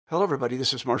Hello, everybody.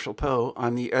 This is Marshall Poe.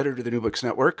 I'm the editor of the New Books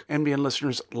Network. NBN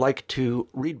listeners like to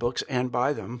read books and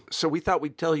buy them. So we thought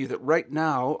we'd tell you that right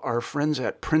now, our friends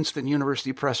at Princeton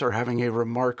University Press are having a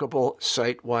remarkable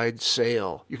site-wide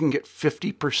sale. You can get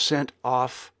 50%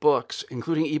 off books,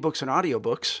 including ebooks and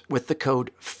audiobooks, with the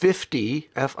code 50,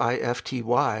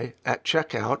 F-I-F-T-Y, at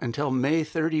checkout until May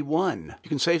 31. You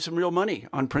can save some real money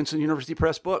on Princeton University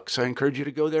Press books. I encourage you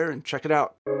to go there and check it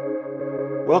out.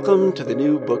 Welcome to the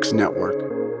New Books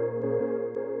Network.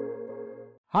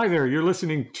 Hi there, you're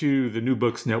listening to the New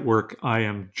Books Network. I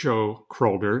am Joe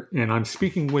Krolder, and I'm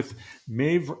speaking with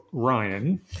Maeve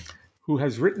Ryan, who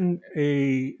has written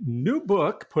a new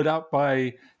book put out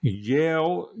by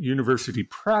Yale University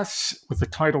Press with the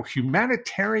title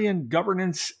Humanitarian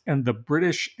Governance and the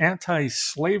British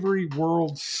Anti-Slavery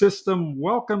World System.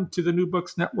 Welcome to the New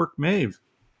Books Network, Maeve.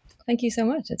 Thank you so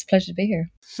much. It's a pleasure to be here.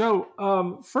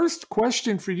 So, first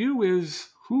question for you is,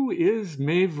 who is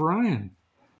Maeve Ryan?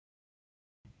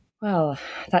 Well,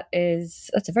 that's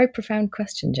a very profound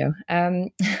question, Joe.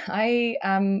 I'm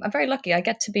very lucky. I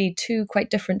get to be two quite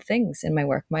different things in my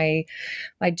work. My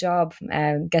job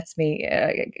gives me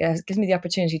the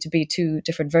opportunity to be two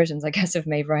different versions, I guess, of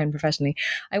Maeve Ryan professionally.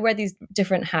 I wear these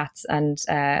different hats, and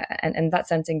in that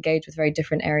sense, engage with very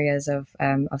different areas of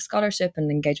scholarship and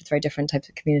engage with very different types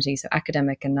of communities, so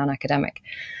academic and non-academic.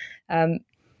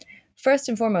 First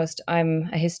and foremost, I'm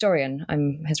a historian.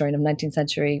 I'm a historian of 19th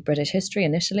century British history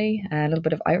initially, a little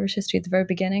bit of Irish history at the very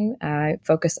beginning. I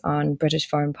focus on British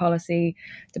foreign policy,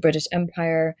 the British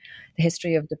Empire, the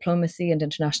history of diplomacy and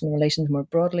international relations more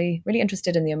broadly. Really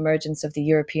interested in the emergence of the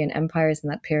European empires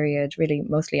in that period, really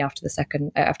mostly after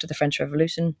the French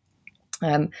Revolution.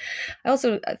 I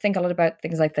also think a lot about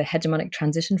things like the hegemonic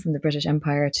transition from the British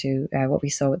Empire to what we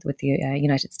saw with the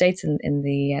United States in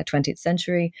the 20th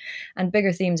century, and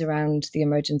bigger themes around the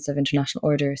emergence of international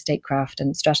order, statecraft,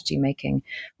 and strategy making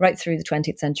right through the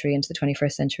 20th century into the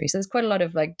 21st century. So there's quite a lot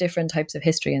of different types of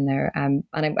history in there. And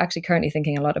I'm actually currently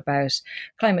thinking a lot about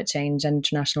climate change and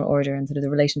international order and sort of the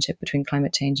relationship between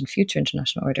climate change and future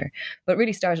international order. But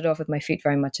really started off with my feet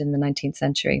very much in the 19th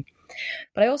century.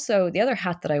 But the other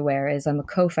hat that I wear is I'm a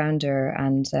co-founder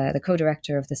and the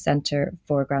co-director of the Centre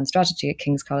for Grand Strategy at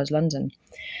King's College London.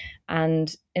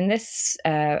 And in this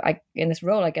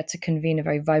role, I get to convene a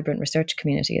very vibrant research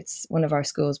community. It's one of our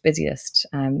school's busiest.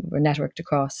 We're networked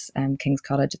across King's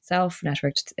College itself,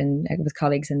 networked with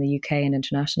colleagues in the UK and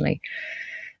internationally.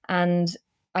 And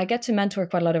I get to mentor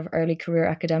quite a lot of early career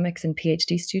academics and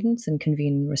PhD students and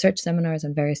convene research seminars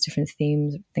on various different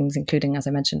themes, things including, as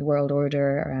I mentioned, world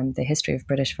order, the history of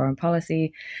British foreign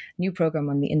policy, new program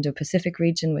on the Indo-Pacific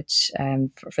region, which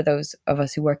for those of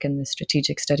us who work in the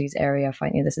strategic studies area,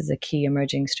 finding this is a key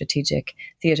emerging strategic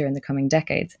theatre in the coming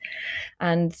decades.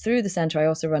 And through the centre, I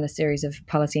also run a series of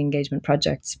policy engagement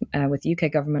projects with the UK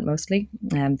government mostly,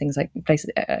 things like places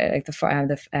like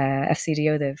the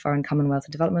FCDO, the Foreign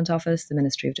Commonwealth Development Office, the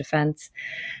Ministry of Defence,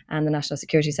 and the National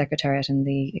Security Secretariat and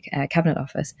the Cabinet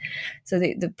Office. So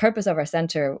the purpose of our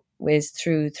centre is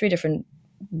through three different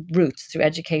routes, through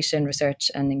education,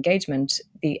 research, and engagement.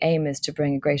 The aim is to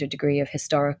bring a greater degree of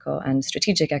historical and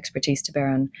strategic expertise to bear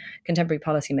on contemporary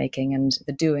policymaking and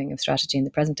the doing of strategy in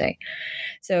the present day.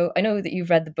 So I know that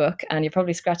you've read the book and you're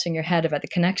probably scratching your head about the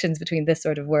connections between this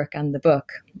sort of work and the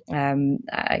book. In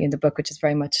the book, which is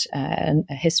very much a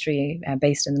history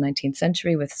based in the 19th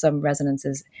century with some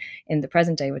resonances in the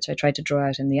present day, which I tried to draw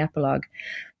out in the epilogue.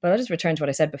 But I'll just return to what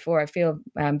I said before. I feel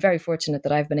very fortunate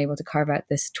that I've been able to carve out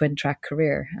this twin track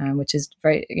career, which is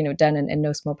very, done in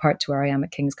no small part to where I am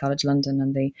at King's College London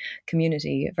and the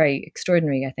community, a very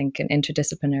extraordinary, I think, an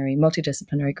interdisciplinary,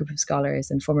 multidisciplinary group of scholars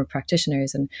and former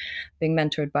practitioners, and being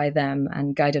mentored by them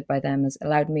and guided by them has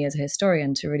allowed me as a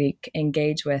historian to really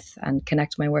engage with and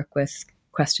connect my work with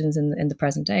questions in the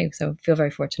present day. So I feel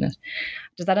very fortunate.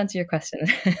 Does that answer your question?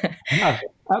 Yeah,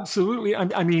 absolutely.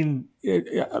 I mean,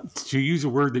 to use a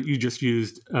word that you just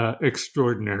used,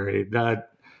 extraordinary,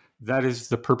 that is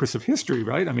the purpose of history,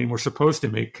 right? I mean, we're supposed to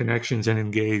make connections and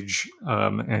engage,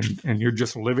 and you're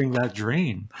just living that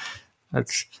dream.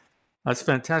 That's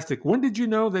fantastic. When did you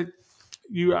know that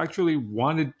you actually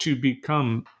wanted to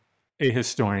become a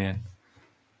historian?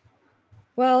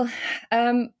 Well,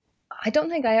 I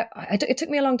don't think it took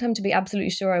me a long time to be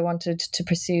absolutely sure I wanted to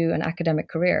pursue an academic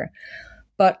career.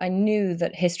 But I knew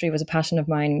that history was a passion of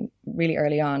mine really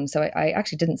early on. So I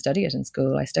actually didn't study it in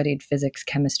school. I studied physics,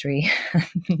 chemistry,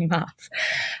 and maths.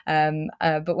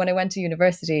 But when I went to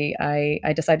university,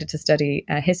 I decided to study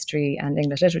history and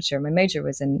English literature. My major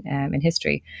was in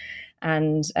history.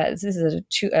 And this is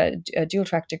a dual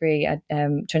track degree at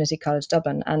Trinity College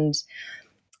Dublin. And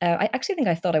I actually think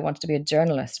I thought I wanted to be a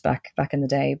journalist back in the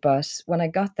day, but when I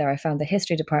got there, I found the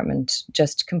history department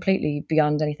just completely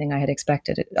beyond anything I had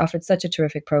expected. It offered such a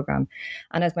terrific program,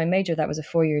 and as my major, that was a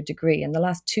 4-year degree. And the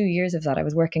last 2 years of that, I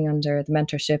was working under the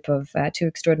mentorship of two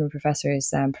extraordinary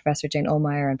professors, Professor Jane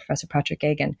Ohlmeyer and Professor Patrick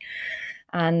Geoghegan.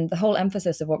 And the whole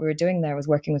emphasis of what we were doing there was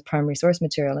working with primary source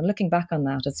material. And looking back on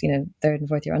that as, third and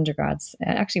fourth year undergrads,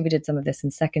 and actually we did some of this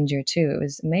in second year too. It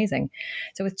was amazing.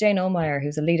 So with Jane Ohlmeyer,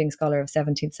 who's a leading scholar of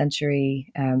 17th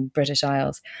century British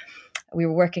Isles, we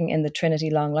were working in the Trinity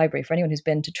Long Library. For anyone who's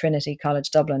been to Trinity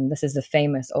College Dublin, this is the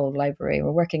famous old library.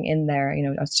 We're working in there,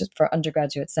 it's just for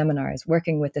undergraduate seminars,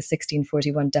 working with the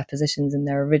 1641 depositions in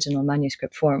their original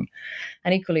manuscript form.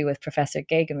 And equally with Professor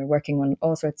Geoghegan, we're working on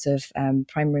all sorts of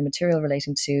primary material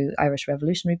relating to Irish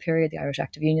Revolutionary period, the Irish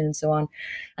Act of Union and so on.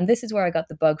 And this is where I got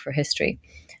the bug for history.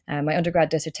 My undergrad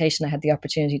dissertation, I had the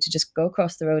opportunity to just go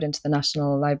across the road into the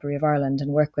National Library of Ireland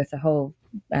and work with a whole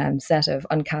set of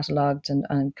uncatalogued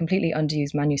and completely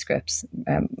unused manuscripts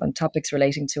on topics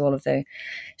relating to all of the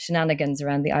shenanigans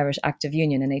around the Irish Act of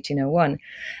Union in 1801.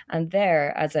 And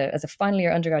there, as a final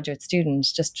year undergraduate student,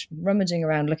 just rummaging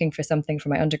around looking for something for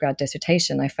my undergrad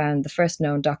dissertation, I found the first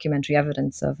known documentary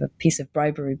evidence of a piece of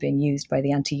bribery being used by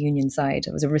the anti-union side.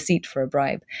 It was a receipt for a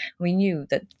bribe. We knew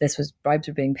that bribes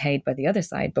were being paid by the other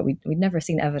side, but we'd never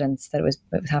seen evidence that it was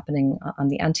happening on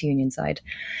the anti-union side.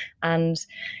 And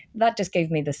that just gave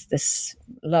me this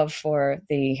love for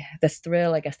the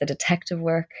thrill, I guess, the detective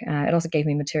work. It also gave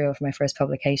me material for my first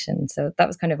publication. So that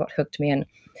was kind of what hooked me in.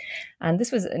 And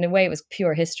this was, in a way, it was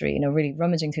pure history, really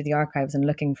rummaging through the archives and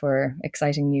looking for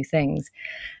exciting new things.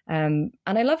 And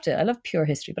I loved it. I loved pure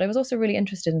history, but I was also really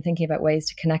interested in thinking about ways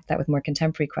to connect that with more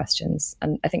contemporary questions.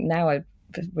 And I think now I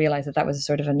realized that was a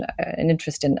sort of an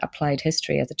interest in applied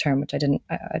history as a term, which I didn't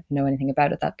know anything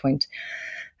about at that point.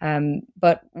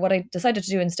 But what I decided to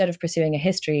do, instead of pursuing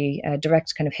a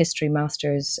direct kind of history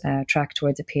master's track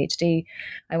towards a PhD,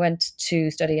 I went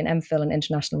to study an MPhil in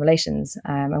international relations.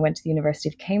 I went to the University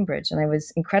of Cambridge, and I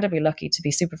was incredibly lucky to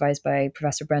be supervised by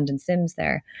Professor Brendan Sims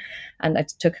there. And I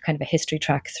took kind of a history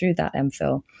track through that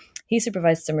MPhil. He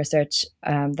supervised some research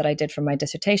that I did for my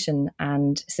dissertation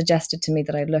and suggested to me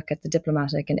that I look at the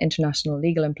diplomatic and international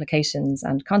legal implications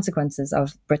and consequences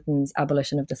of Britain's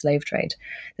abolition of the slave trade.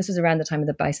 This was around the time of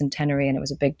the bicentenary, and it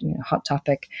was a big, hot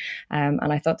topic. And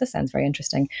I thought, this sounds very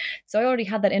interesting. So I already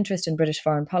had that interest in British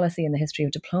foreign policy and the history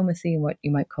of diplomacy and what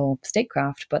you might call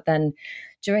statecraft. But then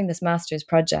during this master's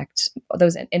project,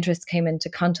 those interests came into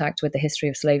contact with the history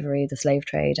of slavery, the slave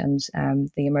trade, and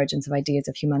the emergence of ideas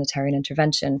of humanitarian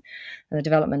intervention and the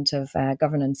development of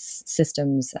governance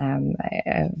systems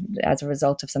as a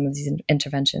result of some of these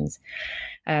interventions.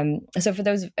 So for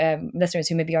those listeners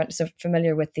who maybe aren't so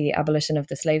familiar with the abolition of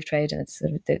the slave trade and it's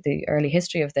sort of the early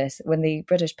history of this, when the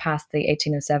British passed the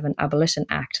 1807 Abolition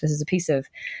Act, this is a piece of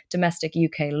domestic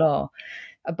UK law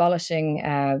abolishing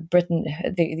Britain,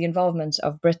 the involvement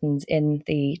of Britons in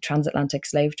the transatlantic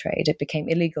slave trade. It became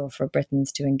illegal for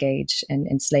Britons to engage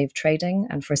in slave trading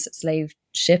and for slave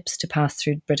ships to pass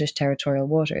through British territorial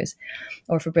waters,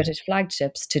 or for British flagged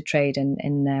ships to trade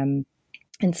in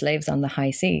slaves on the high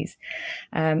seas.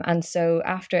 And so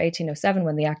after 1807,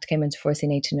 when the Act came into force in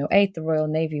 1808, the Royal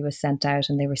Navy was sent out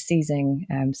and they were seizing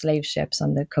slave ships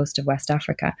on the coast of West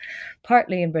Africa,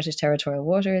 partly in British territorial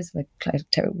waters,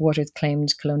 waters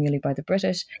claimed colonially by the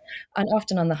British, and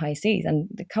often on the high seas. And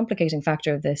the complicating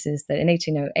factor of this is that in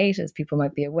 1808, as people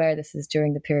might be aware, this is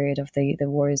during the period of the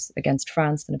wars against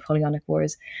France, the Napoleonic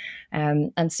Wars.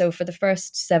 And so for the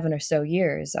first 7 or so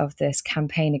years of this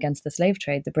campaign against the slave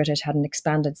trade, the British had an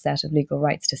expanded set of legal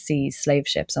rights to seize slave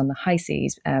ships on the high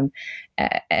seas,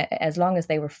 as long as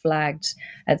they were flagged.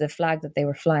 The flag that they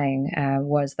were flying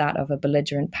was that of a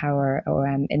belligerent power, or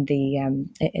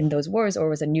in those wars, or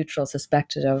was a neutral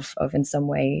suspected of in some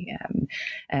way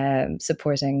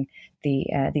supporting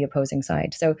the opposing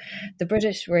side. So the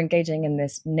British were engaging in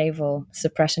this naval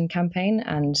suppression campaign,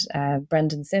 and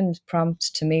Brendan Sims'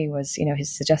 prompt to me was,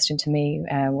 his suggestion to me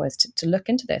was to look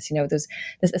into this. There's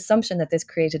this assumption that this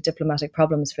created diplomatic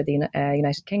problems for the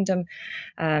United Kingdom,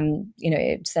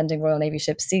 sending Royal Navy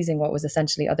ships seizing what was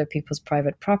essentially other people's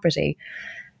private property.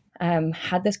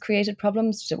 Had this created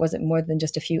problems? Was it more than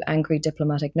just a few angry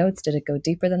diplomatic notes? Did it go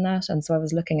deeper than that? And so I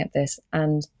was looking at this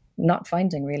and not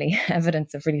finding really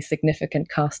evidence of really significant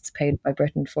costs paid by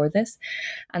Britain for this.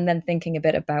 And then thinking a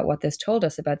bit about what this told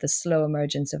us about the slow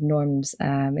emergence of norms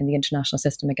in the international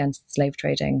system against slave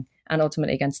trading and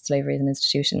ultimately against slavery as an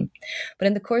institution. But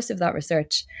in the course of that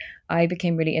research, I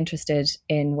became really interested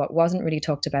in what wasn't really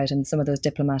talked about in some of those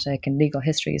diplomatic and legal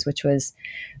histories, which was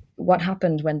what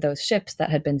happened when those ships that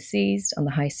had been seized on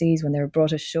the high seas, when they were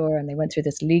brought ashore and they went through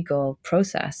this legal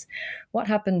process, what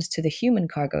happened to the human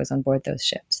cargoes on board those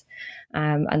ships?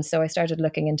 And so I started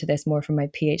looking into this more for my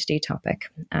PhD topic,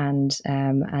 and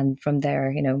from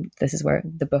there, this is where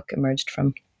the book emerged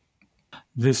from.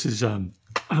 This is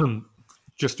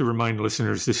just to remind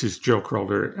listeners, this is Joe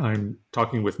Crowder. I'm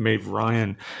talking with Maeve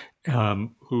Ryan,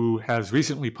 who has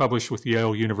recently published with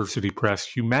Yale University Press,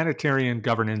 Humanitarian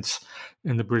Governance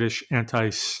in the British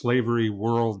Anti-Slavery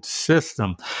World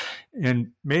System.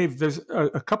 And Maeve, there's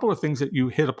a couple of things that you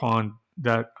hit upon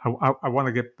that I want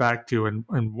to get back to.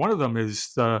 And one of them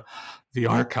is the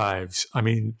archives. I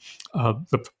mean,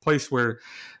 the place where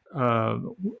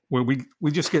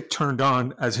we just get turned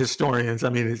on as historians. I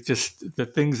mean, it's just the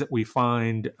things that we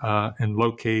find and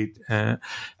locate. And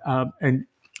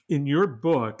in your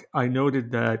book, I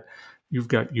noted that you've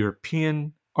got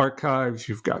European archives,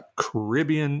 you've got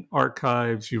Caribbean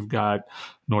archives, you've got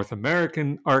North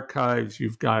American archives,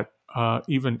 you've got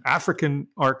even African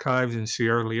archives in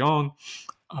Sierra Leone.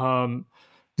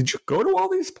 Did you go to all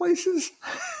these places?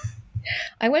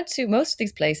 I went to most of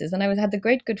these places, and I had the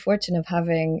great good fortune of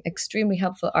having extremely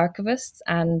helpful archivists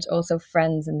and also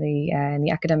friends in the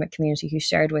academic community who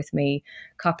shared with me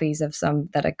copies of some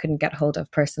that I couldn't get hold of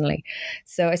personally.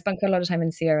 So I spent quite a lot of time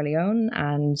in Sierra Leone,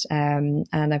 and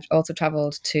I've also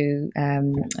traveled to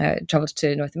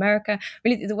North America.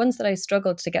 Really, the ones that I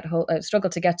struggled to get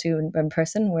to in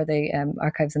person were the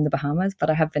archives in the Bahamas,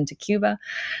 but I have been to Cuba,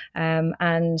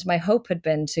 and my hope had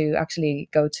been to actually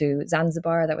go to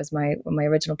Zanzibar. That was my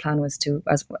original plan, was to,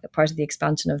 as part of the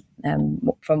expansion of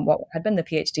from what had been the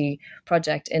PhD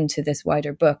project into this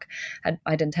wider book,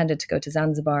 I'd intended to go to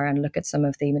Zanzibar and look at some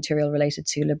of the material related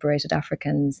to liberated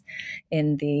Africans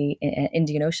in the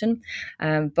Indian Ocean.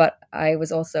 But I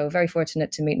was also very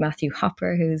fortunate to meet Matthew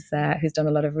Hopper, who's done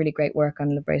a lot of really great work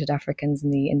on liberated Africans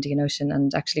in the Indian Ocean,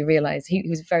 and actually realized he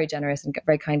was very generous and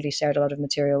very kindly shared a lot of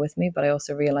material with me. But I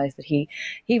also realized that he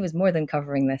was more than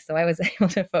covering this, so I was able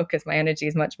to focus my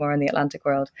energies much more on the Atlantic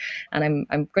world, and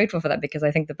I'm grateful for that, because I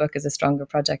think the book is a stronger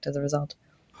project as a result.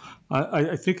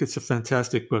 I think it's a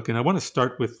fantastic book, and I want to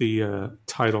start with the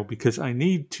title, because I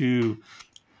need to,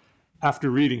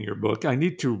 after reading your book, I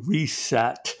need to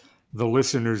reset the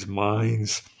listeners'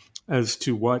 minds as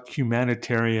to what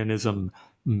humanitarianism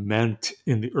meant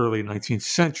in the early 19th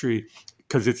century,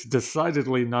 because it's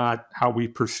decidedly not how we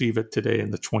perceive it today in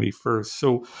the 21st.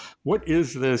 So what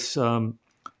is this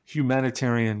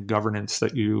humanitarian governance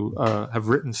that you have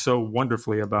written so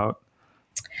wonderfully about?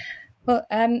 Well,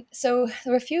 so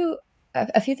there were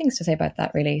a few things to say about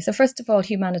that, really. So first of all,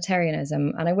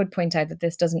 humanitarianism, and I would point out that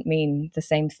this doesn't mean the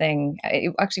same thing.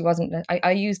 It actually wasn't.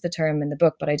 I use the term in the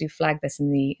book, but I do flag this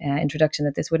in the introduction,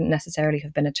 that this wouldn't necessarily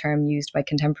have been a term used by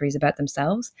contemporaries about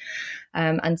themselves.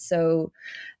 And so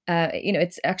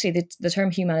it's actually the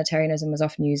term humanitarianism was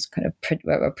often used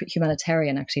or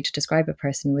humanitarian actually to describe a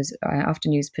person was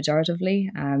often used pejoratively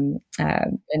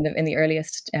in the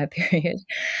earliest period.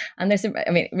 And there's some,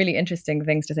 really interesting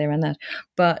things to say around that.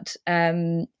 But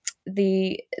one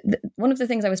of the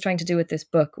things I was trying to do with this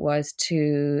book was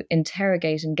to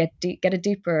interrogate and get a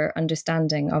deeper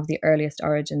understanding of the earliest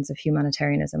origins of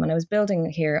humanitarianism. And I was building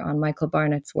here on Michael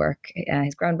Barnett's work,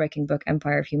 his groundbreaking book,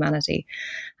 Empire of Humanity.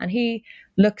 And he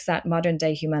looks at modern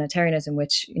day humanitarianism,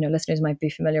 which, listeners might be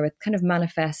familiar with, kind of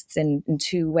manifests in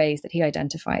two ways that he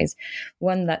identifies.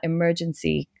 One, that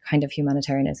emergency kind of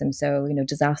humanitarianism. So,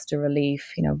 disaster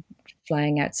relief,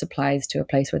 flying out supplies to a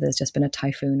place where there's just been a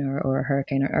typhoon or a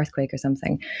hurricane or earthquake or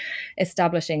something,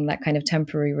 establishing that kind of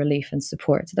temporary relief and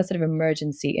support. So that's sort of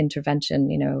emergency intervention,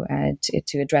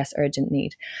 to address urgent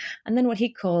need. And then what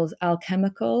he calls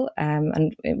alchemical,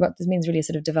 and what this means really is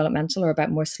sort of developmental, or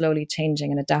about more slowly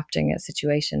changing and adapting a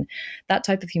situation. That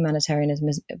type of humanitarianism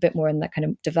is a bit more in that kind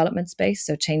of development space,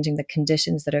 so changing the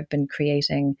conditions that have been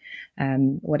creating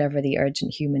whatever the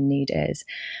urgent human need is.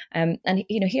 And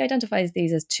he identifies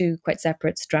these as two quite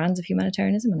separate strands of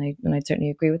humanitarianism, and I'd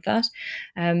certainly agree with that.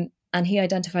 And he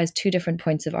identifies two different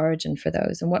points of origin for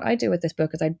those. And what I do with this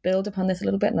book is I build upon this a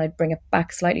little bit, and I bring it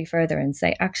back slightly further and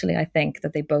say, actually, I think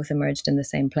that they both emerged in the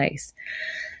same place.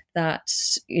 That,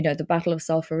 the Battle of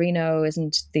Solferino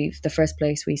isn't the first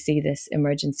place we see this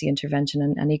emergency intervention,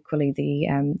 and equally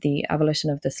the abolition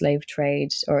of the slave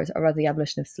trade, or rather the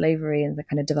abolition of slavery and the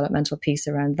kind of developmental piece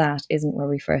around that isn't where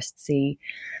we first see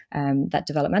that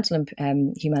developmental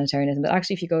humanitarianism. But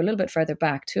actually, if you go a little bit further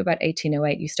back to about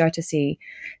 1808, you start to see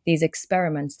these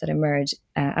experiments that emerge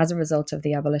as a result of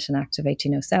the Abolition Act of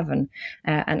 1807.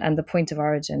 And the point of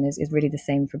origin is really the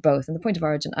same for both. And the point of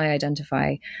origin I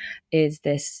identify is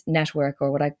this network,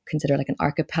 or what I consider like an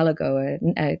archipelago,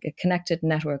 a connected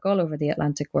network all over the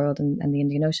Atlantic world and the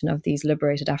Indian Ocean of these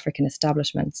liberated African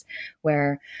establishments,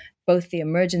 where both the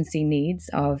emergency needs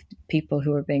of people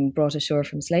who are being brought ashore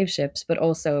from slave ships, but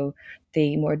also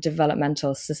the more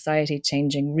developmental,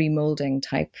 society-changing, remolding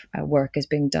type work is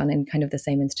being done in kind of the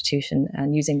same institution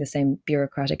and using the same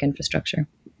bureaucratic infrastructure.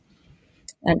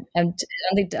 And on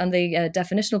the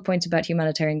definitional point about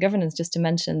humanitarian governance, just to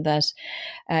mention that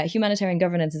humanitarian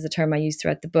governance is a term I use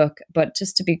throughout the book, but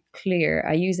just to be clear,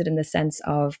 I use it in the sense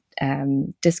of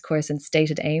discourse and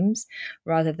stated aims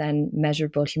rather than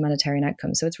measurable humanitarian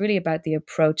outcomes. So it's really about the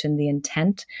approach and the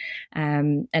intent,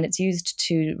 and it's used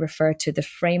to refer to the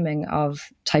framing of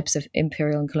types of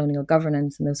imperial and colonial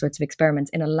governance and those sorts of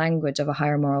experiments in a language of a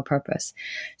higher moral purpose.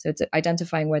 So it's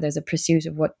identifying where there's a pursuit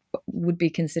of what would be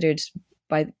considered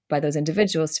by those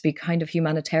individuals to be kind of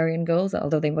humanitarian goals,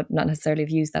 although they would not necessarily have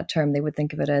used that term. They would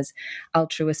think of it as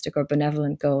altruistic or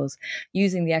benevolent goals,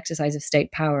 using the exercise of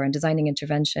state power and designing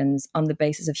interventions on the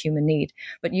basis of human need,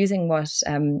 but using what,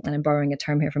 and I'm borrowing a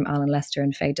term here from Alan Lester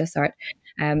and Faye Dussart,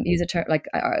 use a term like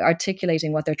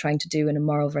articulating what they're trying to do in a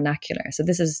moral vernacular. So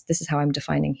this is how I'm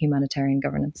defining humanitarian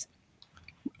governance.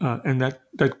 And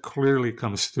that clearly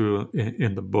comes through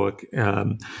in the book.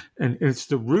 And it's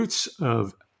the roots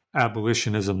of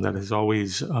abolitionism that has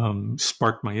always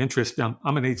sparked my interest. I'm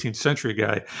an 18th century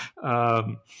guy.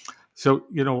 So,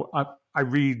 I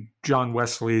read John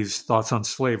Wesley's Thoughts on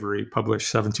Slavery,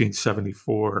 published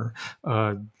 1774.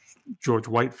 George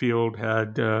Whitefield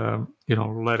had,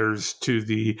 letters to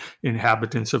the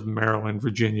inhabitants of Maryland,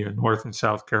 Virginia, North and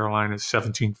South Carolina,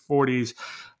 1740s.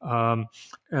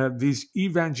 These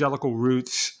evangelical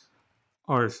roots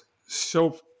are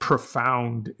so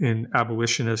profound in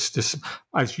abolitionists, this,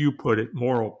 as you put it,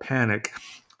 moral panic.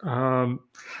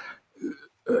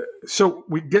 So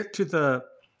we get to the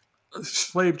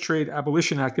Slave Trade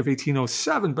Abolition Act of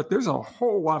 1807, but there's a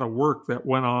whole lot of work that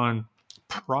went on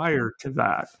prior to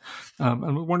that.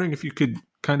 I'm wondering if you could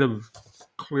kind of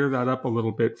clear that up a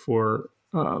little bit for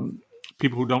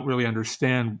people who don't really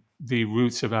understand the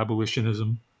roots of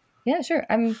abolitionism. Yeah, sure.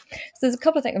 So there's a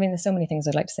couple of things. I mean, there's so many things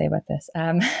I'd like to say about this,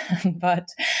 but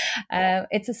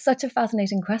it's such a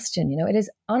fascinating question. It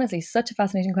is honestly such a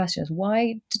fascinating question.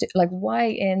 Why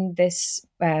in this,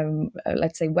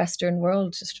 let's say, Western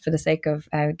world, just for the sake of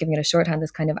giving it a shorthand,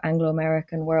 this kind of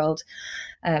Anglo-American world,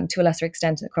 to a lesser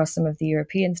extent across some of the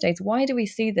European states, why do we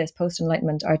see this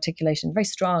post-Enlightenment articulation, very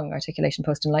strong articulation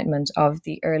post-Enlightenment of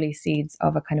the early seeds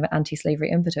of a kind of anti-slavery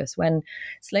impetus, when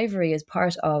slavery is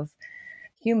part of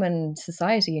human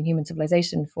society and human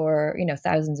civilization for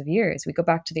thousands of years? We go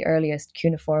back to the earliest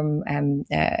cuneiform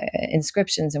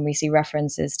inscriptions, and we see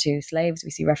references to slaves. We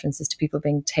see references to people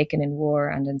being taken in war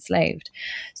and enslaved.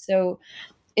 So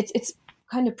it's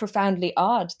kind of profoundly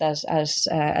odd that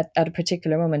at a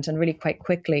particular moment, and really quite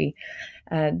quickly,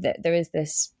 there is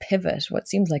this pivot, what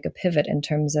seems like a pivot in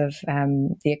terms of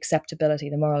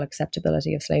the moral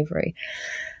acceptability of slavery.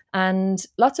 And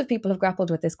lots of people have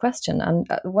grappled with this question. And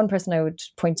one person I would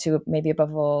point to, maybe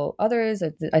above all others,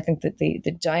 I think that the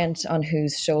giant on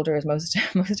whose shoulders most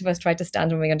of us try to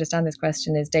stand when we understand this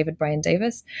question is David Bryan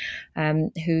Davis,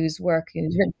 whose work,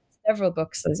 who's written several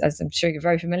books, as I'm sure you're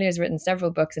very familiar, has written several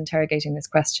books interrogating this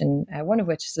question, one of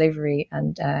which, Slavery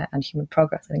and Human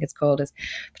Progress, I think it's called, is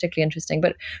particularly interesting,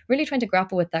 but really trying to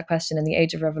grapple with that question in the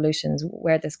age of revolutions,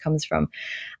 where this comes from.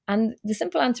 And the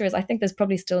simple answer is, I think there's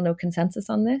probably still no consensus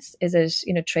on this. Is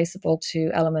it traceable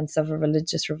to elements of a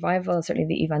religious revival? Certainly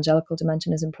the evangelical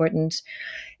dimension is important.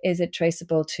 Is it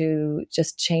traceable to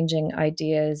just changing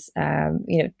ideas,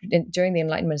 during the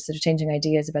Enlightenment, sort of changing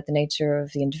ideas about the nature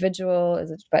of the individual?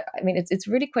 It's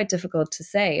really quite difficult to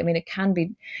say. I mean, it can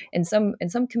be in some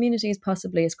communities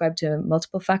possibly ascribed to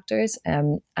multiple factors,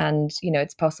 and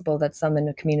it's possible that some in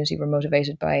a community were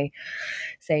motivated by,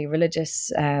 say,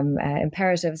 religious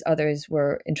imperatives. Others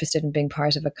were interested in being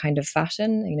part of a kind of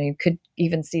fashion. You could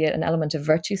even see an element of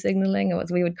virtue signaling,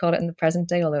 as we would call it in the present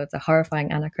day, although it's a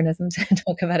horrifying anachronism to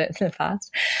talk about it in the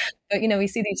past. But we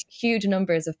see these huge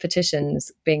numbers of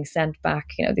petitions being sent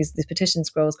back. These petition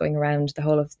scrolls going around the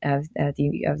whole of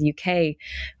the UK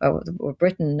or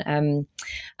Britain,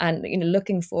 and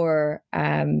looking for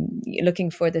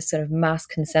this sort of mass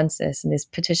consensus and these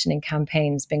petitioning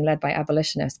campaigns being led by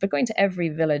abolitionists, but going to every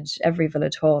village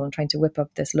hall and trying to whip up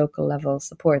this local level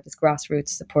support, this grassroots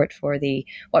support for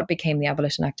what became the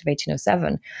Abolition Act of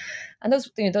 1807. And those,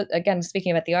 again,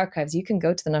 speaking about the archives, you can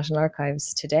go to the National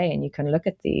Archives today and you can look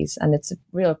at these, and it's a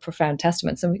real profound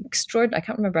testament. So extraordinary. I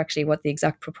can't remember actually what the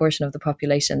exact proportion of the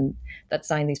population that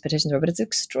signed these petitions were, but it's an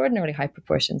extraordinarily high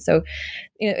proportion. So,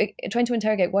 trying to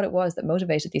interrogate what it was that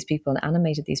motivated these people and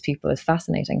animated these people is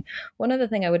fascinating. One other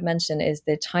thing I would mention is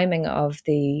the timing of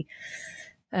the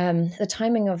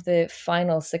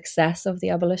final success of the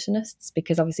abolitionists,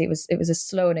 because obviously it was a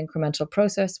slow and incremental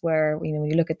process where, when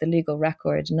you look at the legal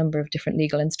record, a number of different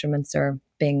legal instruments are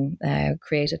being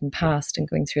created and passed and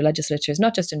going through legislatures,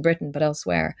 not just in Britain but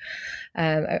elsewhere.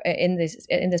 In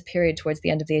this period towards the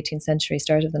end of the 18th century,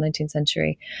 start of the 19th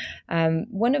century,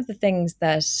 one of the things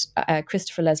that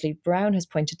Christopher Leslie Brown has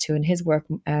pointed to in his work,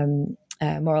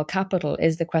 Moral Capital,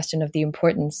 is the question of the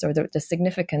importance or the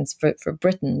significance for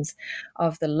Britons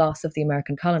of the loss of the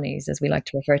American colonies, as we like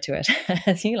to refer to it,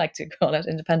 as you like to call it,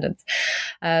 independence.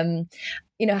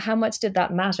 How much did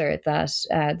that matter that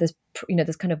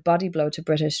this kind of body blow to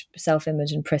British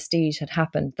self-image and prestige had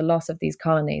happened? The loss of these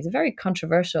colonies, a very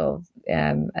controversial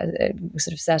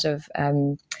sort of set of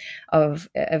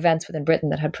events within Britain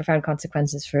that had profound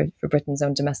consequences for Britain's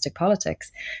own domestic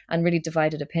politics and really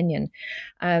divided opinion.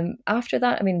 After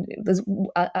that, there's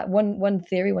one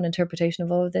theory, one interpretation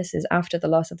of all of this is after the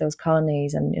loss of those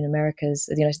colonies and in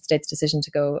the United States' decision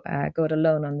to go it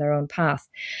alone on their own path,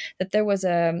 that there was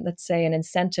let's say an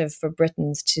incentive for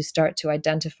Britons to start to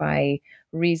identify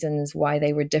reasons why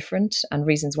they were different and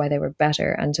reasons why they were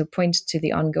better, and to point to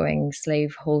the ongoing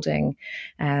slave-holding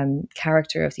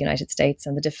character of the United States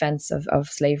and the defense of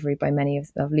slavery by many of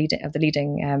the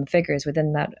leading figures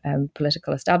within that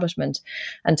political establishment,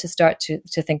 and to start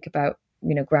to think about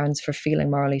grounds for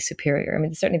feeling morally superior.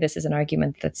 Certainly this is an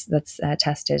argument that's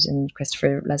tested in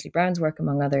Christopher Leslie Brown's work,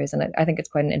 among others, and I think it's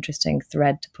quite an interesting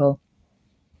thread to pull.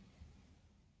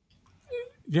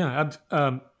 Yeah,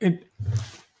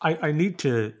 I need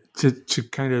to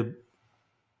kind of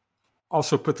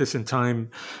also put this in time,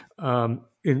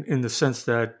 in the sense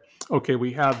that, okay,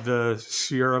 we have the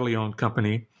Sierra Leone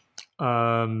Company.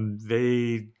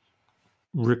 They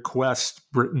request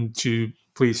Britain to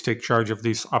please take charge of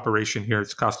this operation here.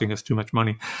 It's costing us too much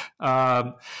money. And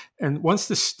once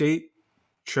the state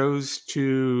chose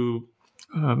to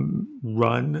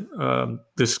run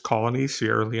this colony,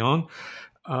 Sierra Leone,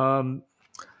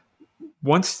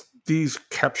 once these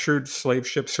captured slave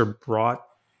ships are brought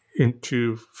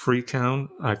into Freetown,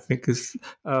 I think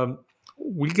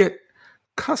we get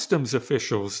customs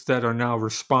officials that are now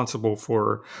responsible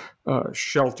for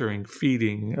sheltering,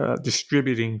 feeding,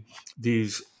 distributing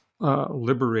these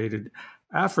liberated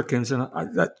Africans. And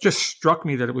that just struck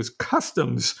me that it was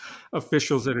customs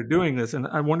officials that are doing this. And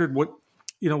I wondered what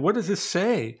does this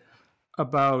say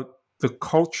about the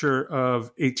culture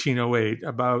of 1808,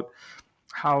 about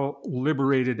how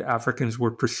liberated Africans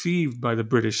were perceived by the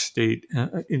British state,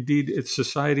 indeed its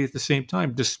society at the same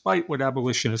time, despite what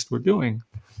abolitionists were doing.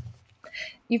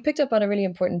 You've picked up on a really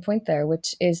important point there,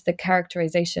 which is the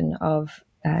characterization of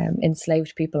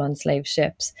enslaved people on slave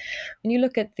ships. When you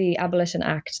look at the Abolition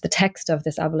Act, the text of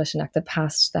this Abolition Act that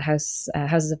passed the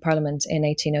Houses of Parliament in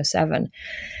 1807,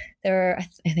 there are,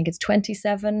 I think it's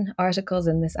 27 articles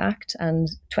in this act, and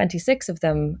 26 of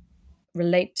them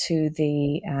relate to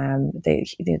the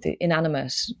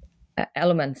inanimate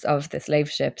elements of the slave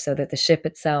ship, so that the ship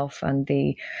itself and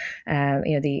the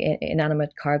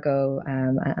inanimate cargo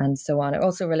and so on. It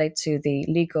also relates to the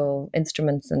legal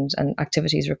instruments and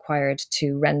activities required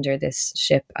to render this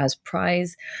ship as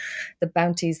prize, the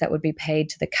bounties that would be paid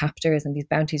to the captors, and these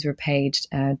bounties were paid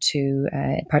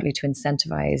partly to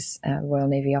incentivize Royal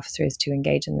Navy officers to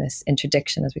engage in this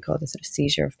interdiction, as we call it, the sort of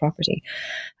seizure of property.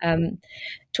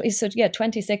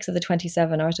 26 of the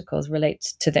 27 articles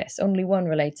relate to this. Only one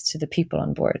relates to the people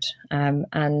on board,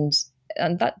 and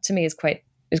that to me is quite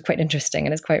interesting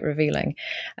and is quite revealing.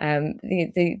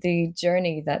 The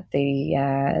journey that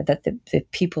the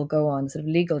people go on, sort of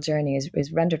legal journey,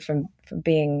 is rendered from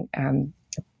being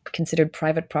considered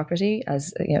private property,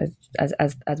 as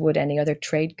would any other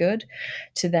trade good,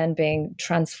 to then being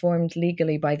transformed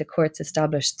legally by the courts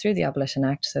established through the Abolition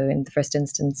Act. So in the first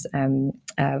instance,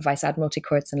 vice admiralty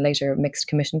courts, and later mixed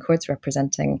commission courts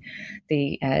representing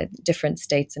the different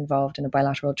states involved in a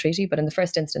bilateral treaty. But in the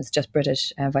first instance, just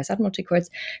British vice admiralty courts.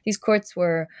 These courts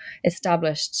were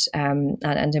established and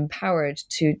empowered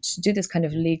to do this kind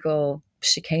of legal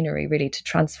chicanery, really, to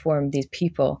transform these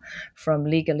people from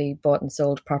legally bought and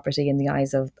sold property in the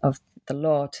eyes of the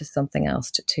law to something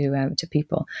else, to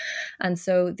people. And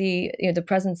so the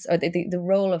presence, or the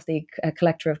role of the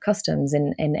collector of customs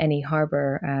in any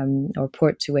harbour or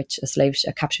port to which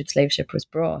a captured slave ship was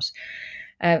brought,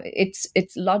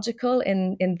 It's logical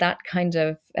in that kind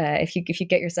of if you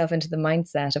get yourself into the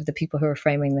mindset of the people who are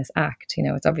framing this act,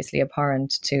 it's obviously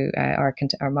abhorrent to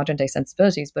our modern day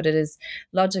sensibilities, but it is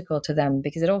logical to them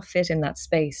because it all fit in that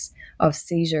space of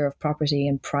seizure of property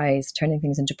and prize, turning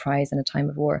things into prize in a time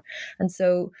of war. And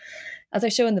so, as I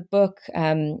show in the book,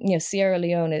 Sierra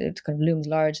Leone, it kind of looms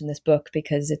large in this book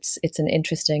because it's an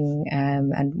interesting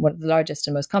and one of the largest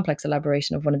and most complex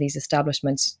elaboration of one of these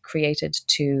establishments created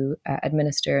to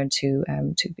administer and to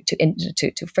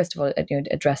first of all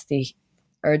address the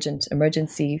urgent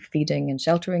emergency feeding and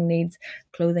sheltering needs,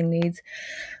 clothing needs,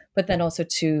 but then also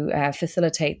to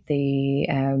facilitate the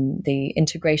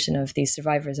integration of these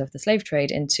survivors of the slave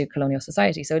trade into colonial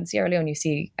society. So in Sierra Leone, you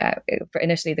see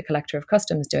initially the collector of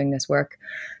customs doing this work,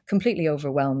 completely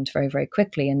overwhelmed very, very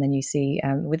quickly. And then you see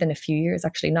within a few years,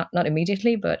 actually not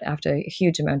immediately, but after a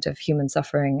huge amount of human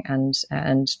suffering and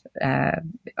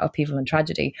upheaval and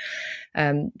tragedy,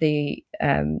 the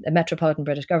metropolitan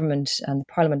British government and the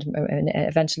parliament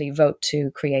eventually vote to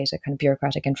create a kind of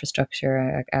bureaucratic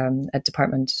infrastructure, a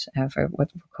department for what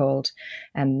were called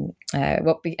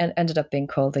ended up being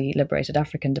called the Liberated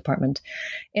African Department.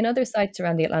 In other sites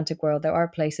around the Atlantic world, there are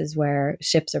places where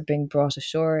ships are being brought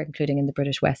ashore, including in the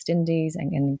British West Indies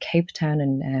and in Cape Town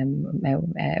and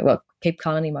Cape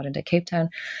Colony, modern day Cape Town,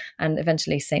 and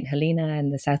eventually St. Helena in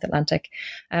the South Atlantic,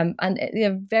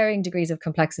 and varying degrees of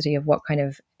complexity of what kind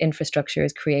of infrastructure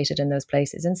is created in those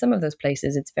places. In some of those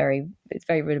places, it's very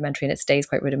rudimentary, and it stays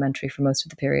quite rudimentary for most of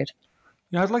the period.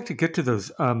 Yeah, I'd like to get to those,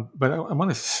 but I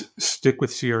want to stick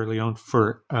with Sierra Leone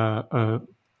for a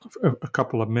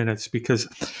couple of minutes because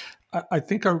I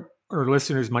think our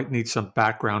listeners might need some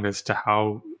background as to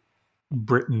how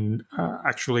Britain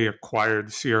actually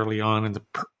acquired Sierra Leone and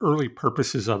the early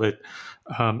purposes of it.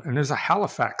 And there's a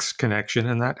Halifax connection,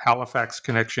 and that Halifax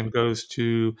connection goes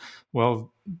to,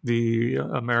 the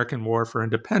American War for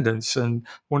Independence. And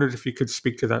wondered if you could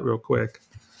speak to that real quick.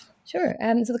 Sure.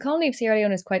 So the colony of Sierra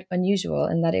Leone is quite unusual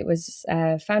in that it was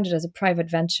founded as a private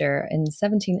venture in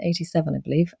 1787, I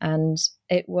believe, and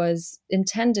it was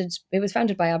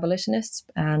founded by abolitionists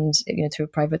and through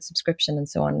private subscription and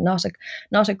so on,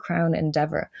 not a crown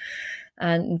endeavour.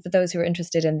 And for those who are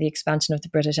interested in the expansion of the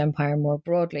British Empire more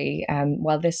broadly,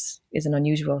 while this is an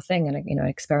unusual thing and an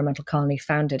experimental colony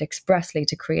founded expressly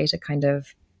to create a kind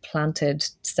of planted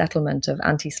settlement of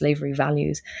anti-slavery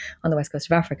values on the west coast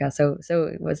of Africa. So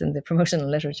it was in the promotional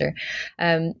literature.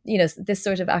 This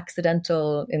sort of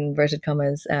accidental, inverted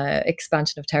commas,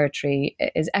 expansion of territory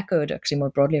is echoed actually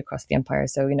more broadly across the empire.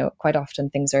 So, quite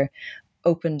often things are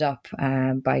opened up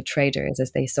by traders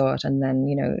as they saw it, and then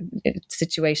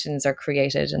situations are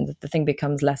created and the thing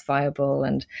becomes less viable,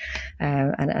 and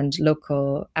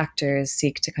local actors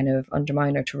seek to kind of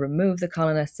undermine or to remove the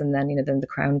colonists, and then then the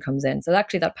crown comes in. So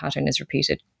actually that pattern is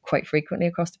repeated quite frequently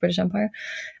across the British Empire,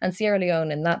 and Sierra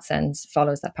Leone in that sense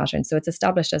follows that pattern. So it's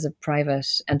established as a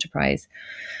private enterprise.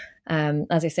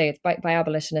 As I say, it's by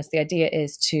abolitionists. The idea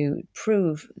is to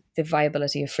prove the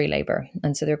viability of free labor,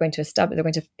 and so they're going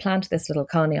to plant this little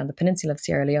colony on the peninsula of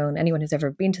Sierra Leone. Anyone who's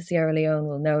ever been to Sierra Leone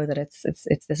will know that it's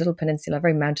this little peninsula,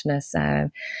 very mountainous,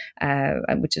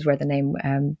 which is where the name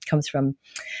comes from,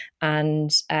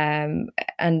 and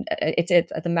it's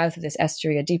at the mouth of this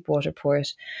estuary, a deep water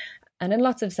port. And in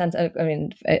lots of sense,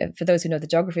 for those who know the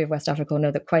geography of West Africa, will know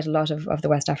that quite a lot of the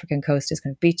West African coast is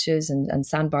kind of beaches and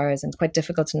sandbars, and it's quite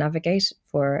difficult to navigate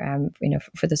for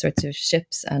the sorts of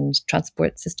ships and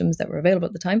transport systems that were available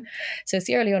at the time. So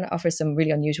Sierra Leone offers some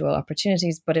really unusual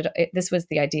opportunities, but this was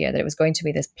the idea that it was going to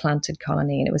be this planted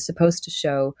colony, and it was supposed to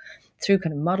show, through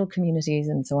kind of model communities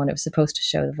and so on, it was supposed to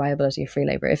show the viability of free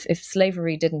labor. If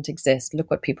slavery didn't exist, look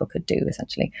what people could do,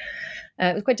 essentially.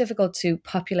 It was quite difficult to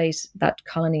populate that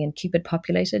colony and keep it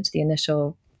populated. The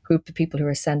initial group of people who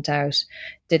were sent out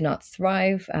did not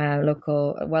thrive.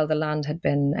 While the land had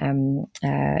been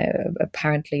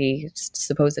apparently,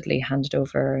 supposedly handed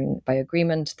over by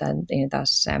agreement, then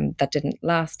that didn't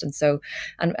last. And so,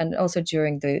 and also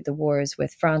during the wars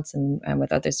with France and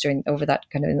with others during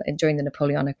the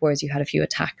Napoleonic Wars, you had a few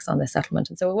attacks on the settlement,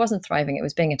 and so it wasn't thriving. It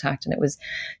was being attacked, and it was,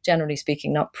 generally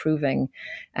speaking, not proving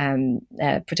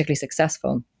particularly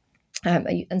successful.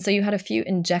 And so you had a few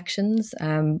injections,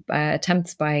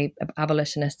 attempts by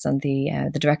abolitionists and the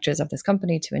directors of this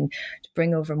company to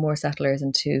bring over more settlers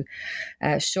and to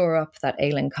shore up that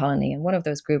ailing colony. And one of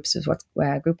those groups was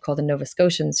a group called the Nova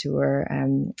Scotians, who were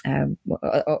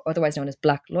otherwise known as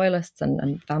Black Loyalists,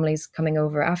 and families coming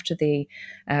over after the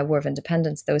War of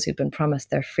Independence, those who'd been promised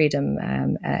their freedom,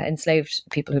 enslaved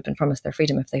people who'd been promised their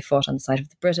freedom if they fought on the side of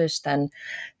the British, then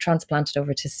transplanted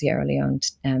over to Sierra Leone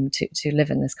to live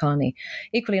in this colony. colony.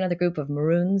 Equally, another group of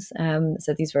Maroons.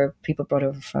 So these were people brought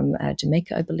over from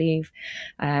Jamaica, I believe,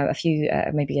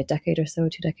 maybe a decade or so,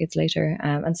 2 decades later.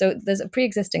 And so there's a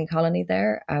pre-existing colony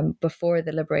there before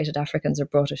the liberated Africans are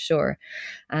brought ashore.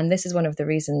 And this is one of the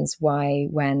reasons why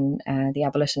when the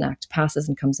Abolition Act passes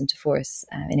and comes into force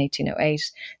in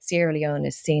 1808, Sierra Leone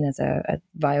is seen as a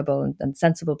viable and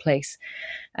sensible place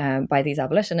by these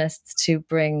abolitionists to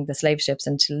bring the slave ships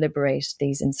and to liberate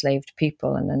these enslaved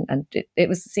people. And it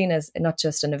was seen as not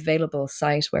just an available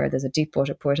site where there's a deep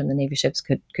water port and the Navy ships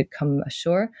could come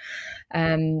ashore.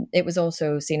 It was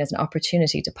also seen as an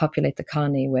opportunity to populate the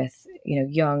colony with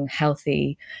young,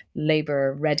 healthy,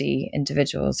 labor-ready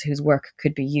individuals whose work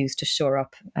could be used to shore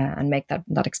up and make that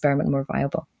experiment more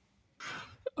viable.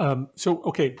 So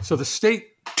the state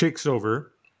takes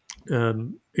over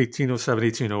 1807,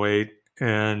 1808,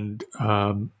 and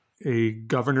a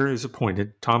governor is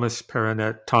appointed, Thomas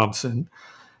Paranet Thompson.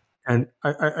 And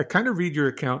I kind of read your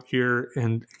account here,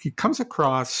 and he comes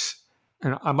across,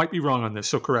 and I might be wrong on this,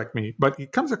 so correct me, but he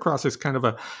comes across as kind of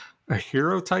a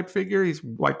hero type figure. He's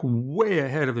like way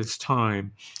ahead of his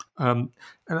time. And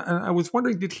I was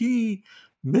wondering, did he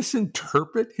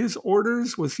misinterpret his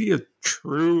orders? Was he a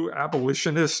true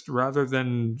abolitionist rather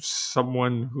than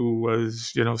someone who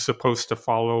was, supposed to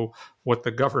follow what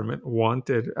the government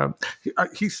wanted?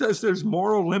 He says there's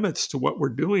moral limits to what we're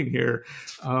doing here.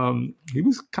 He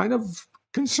was kind of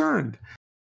concerned.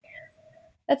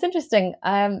 That's interesting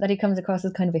that he comes across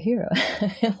as kind of a hero.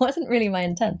 It wasn't really my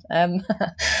intent. I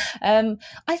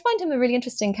find him a really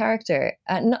interesting character.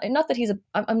 Not that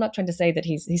I'm not trying to say that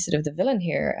he's sort of the villain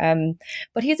here,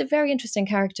 but he's a very interesting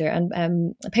character.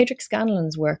 And Padraig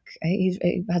Scanlon's work,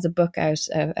 he has a book out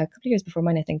a couple of years before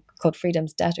mine, I think, called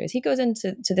Freedom's Debtors. He goes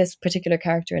into this particular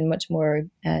character in much more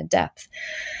depth.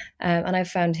 And I've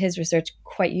found his research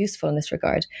quite useful in this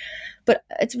regard. But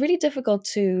it's really difficult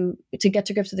to get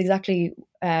to grips with exactly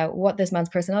what this man's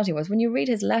personality was. When you read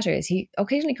his letters, he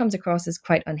occasionally comes across as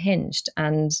quite unhinged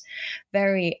and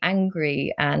very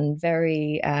angry and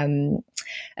very,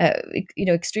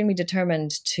 extremely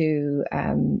determined to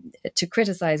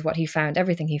criticize what he found,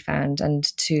 everything he found,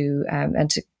 and to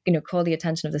call the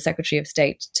attention of the Secretary of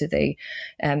State to the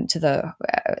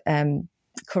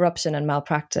corruption and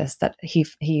malpractice that he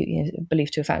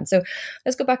believed to have found. So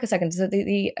let's go back a second. So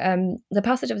the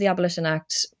passage of the Abolition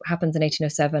Act happens in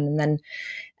 1807, and then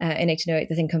in 1808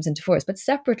 the thing comes into force. But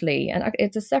separately, and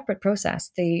it's a separate process,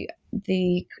 the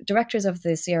directors of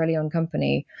the Sierra Leone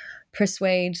Company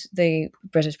persuade the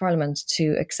British Parliament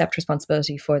to accept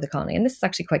responsibility for the colony. And this is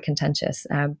actually quite contentious,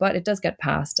 but it does get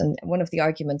passed. And one of the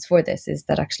arguments for this is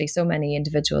that actually so many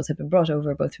individuals have been brought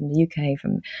over, both from the UK,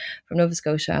 from Nova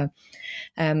Scotia,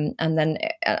 and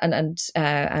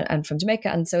from Jamaica.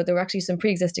 And so there were actually some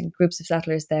pre-existing groups of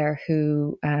settlers there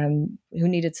who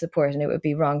needed support, and it would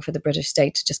be wrong for the British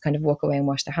state to just kind of walk away and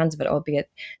wash their hands of it, albeit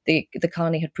the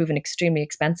colony had proven extremely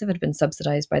expensive, had been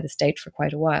subsidized by the state for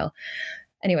quite a while.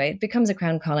 Anyway, it becomes a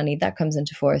crown colony, that comes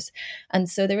into force. And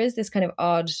so there is this kind of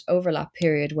odd overlap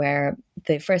period where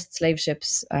the first slave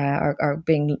ships are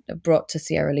being brought to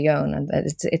Sierra Leone, and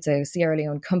it's a Sierra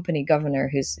Leone company governor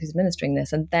who's administering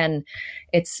this. And then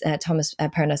it's Thomas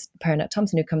Paranet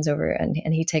Thompson who comes over, and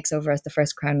he takes over as the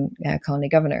first crown colony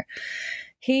governor.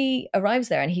 He arrives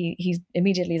there, and he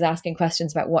immediately is asking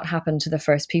questions about what happened to the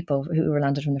first people who were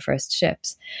landed from the first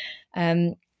ships.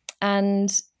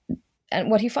 And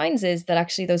what he finds is that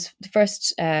actually those the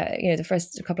first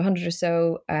couple of hundred or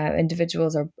so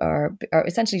individuals are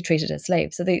essentially treated as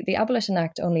slaves. So the Abolition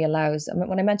Act only allows,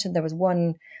 when I mentioned there was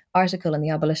one article in the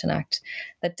Abolition Act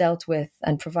that dealt with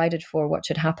and provided for what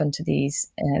should happen to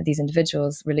these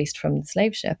individuals released from the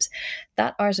slave ships,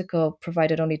 that article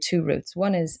provided only two routes.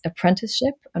 One is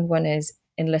apprenticeship and one is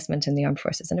enlistment in the armed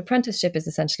forces. An apprenticeship is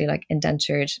essentially like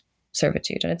indentured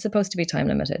servitude, and it's supposed to be time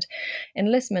limited.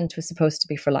 Enlistment was supposed to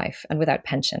be for life and without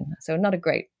pension, so not a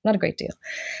great deal.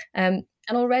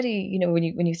 And already, when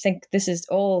you think these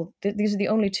are the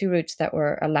only two routes that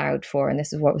were allowed for, and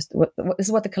this is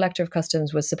what the collector of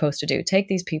customs was supposed to do: take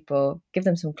these people, give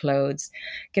them some clothes,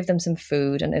 give them some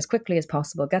food, and as quickly as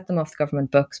possible get them off the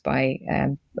government books by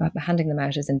handing them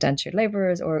out as indentured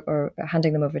laborers or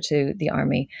handing them over to the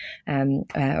army,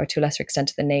 or to a lesser extent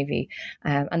to the navy,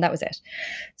 and that was it.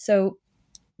 So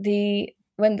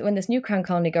when this new Crown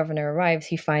Colony governor arrives,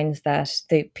 he finds that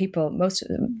the people, most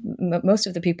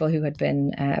of the people who had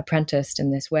been apprenticed in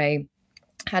this way,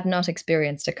 had not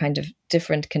experienced a kind of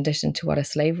different condition to what a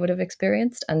slave would have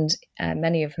experienced. And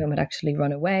many of whom had actually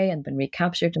run away and been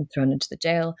recaptured and thrown into the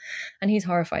jail. And he's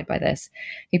horrified by this.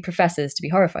 He professes to be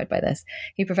horrified by this.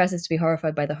 He professes to be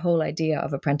horrified by the whole idea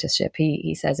of apprenticeship.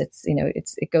 He says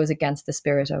it goes against the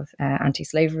spirit of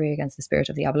anti-slavery, against the spirit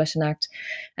of the Abolition Act.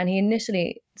 And he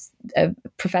initially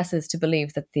professes to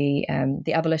believe that the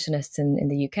abolitionists in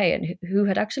the UK, and who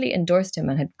had actually endorsed him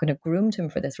and had kind of groomed him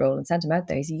for this role and sent him out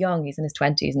there. He's young, he's in his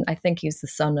 20s, and I think he's the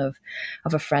son of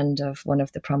a friend of one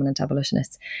of the prominent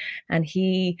abolitionists. And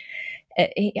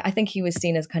I think he was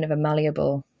seen as kind of a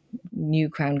malleable new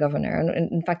Crown governor.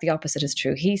 And in fact, the opposite is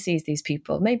true. He sees these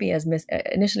people maybe as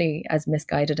initially as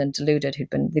misguided and deluded,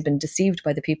 they'd been deceived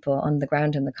by the people on the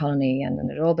ground in the colony, and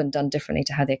it had all been done differently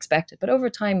to how they expected. But over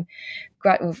time,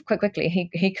 quite quickly,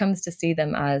 he comes to see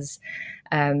them as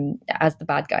the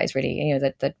bad guys, really.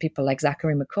 That people like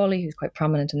Zachary Macaulay, who's quite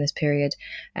prominent in this period,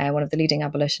 one of the leading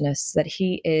abolitionists, that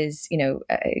he is,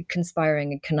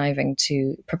 conspiring and conniving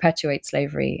to perpetuate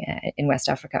slavery in West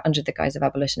Africa under the guise of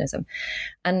abolitionism.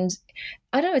 And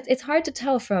I don't know, it's hard to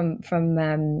tell from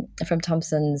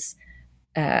Thompson's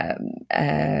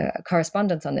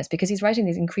correspondence on this, because he's writing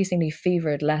these increasingly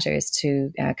fevered letters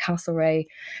to Castlereagh,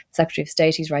 Secretary of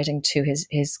State. He's writing to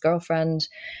his girlfriend,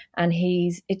 and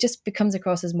it just becomes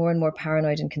across as more and more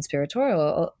paranoid and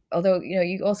conspiratorial. Although,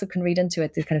 you also can read into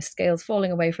it the kind of scales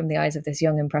falling away from the eyes of this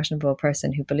young, impressionable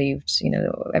person who believed,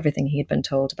 everything he had been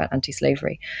told about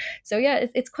anti-slavery. So yeah,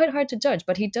 it's quite hard to judge,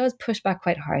 but he does push back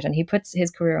quite hard, and he puts his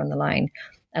career on the line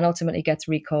and ultimately gets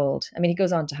recalled. I mean, he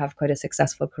goes on to have quite a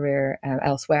successful career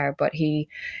elsewhere, but he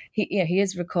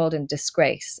is recalled in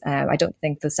disgrace. I don't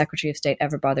think the Secretary of State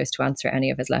ever bothers to answer any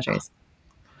of his letters.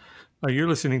 You're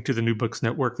listening to the New Books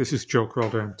Network. This is Joe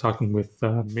Crowder. I'm talking with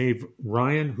Maeve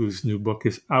Ryan, whose new book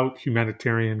is out,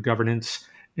 Humanitarian Governance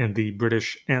and the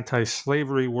British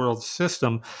Anti-Slavery World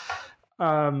System.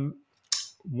 One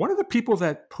of the people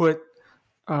that put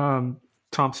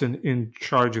Thompson in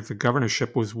charge of the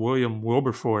governorship was William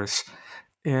Wilberforce.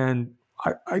 And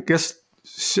I guess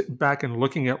sitting back and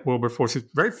looking at Wilberforce, it's a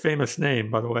very famous name,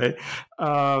 by the way.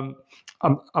 I'm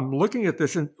looking at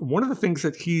this, and one of the things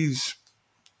that he's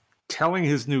telling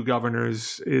his new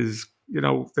governors is,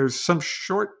 there's some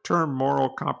short-term moral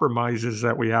compromises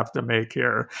that we have to make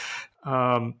here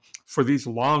for these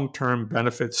long-term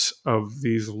benefits of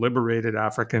these liberated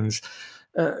Africans.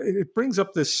 It brings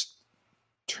up this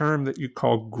term that you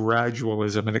call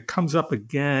gradualism, and it comes up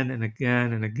again and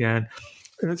again and again.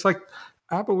 And it's like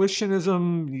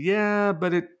abolitionism, yeah,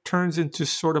 but it turns into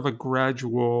sort of a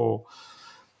gradual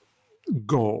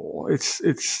goal.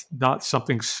 It's not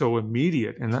something so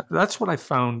immediate. And that's what I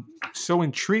found so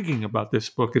intriguing about this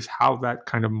book, is how that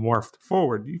kind of morphed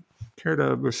forward. Do you care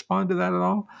to respond to that at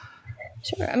all?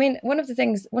 Sure. I mean, one of the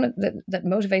things that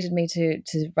motivated me to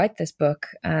write this book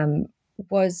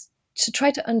was to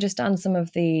try to understand some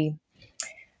of the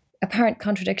apparent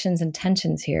contradictions and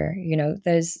tensions here.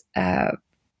 There's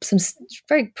some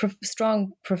very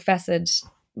strong professed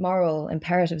moral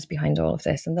imperatives behind all of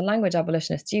this, and the language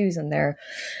abolitionists use in their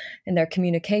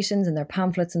communications and their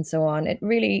pamphlets and so on, it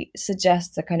really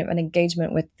suggests a kind of an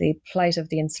engagement with the plight of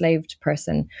the enslaved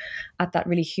person at that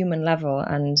really human level,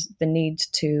 and the need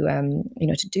to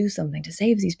to do something to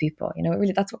save these people.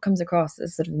 Really, that's what comes across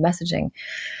as sort of messaging.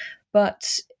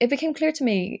 But it became clear to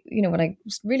me, when I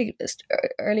really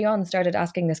early on started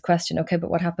asking this question, okay, but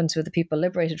what happened to the people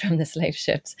liberated from the slave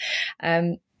ships?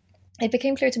 It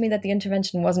became clear to me that the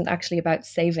intervention wasn't actually about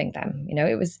saving them.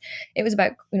 It was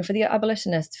about, for the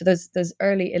abolitionists, for those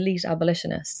early elite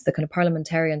abolitionists, the kind of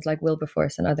parliamentarians like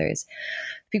Wilberforce and others,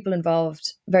 people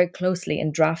involved very closely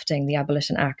in drafting the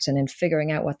Abolition Act and in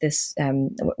figuring out what this,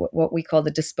 what we call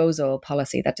the disposal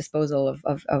policy, that disposal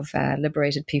of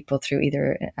liberated people through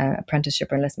either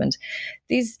apprenticeship or enlistment.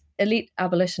 These elite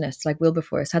abolitionists like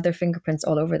Wilberforce had their fingerprints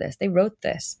all over this. They wrote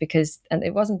this they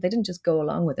didn't just go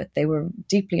along with it. They were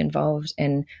deeply involved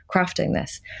in crafting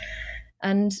this.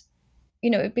 And,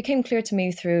 it became clear to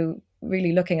me through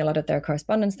really looking a lot at their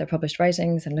correspondence, their published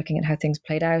writings, and looking at how things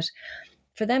played out.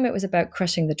 For them, it was about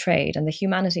crushing the trade and the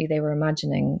humanity they were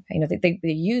imagining. They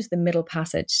used the Middle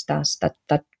Passage,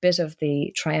 that bit of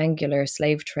the triangular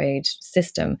slave trade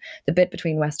system, the bit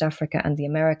between West Africa and the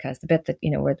Americas, the bit that,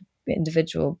 where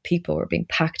individual people were being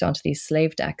packed onto these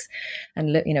slave decks,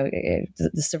 and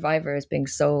the survivor is being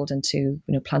sold into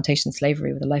plantation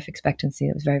slavery with a life expectancy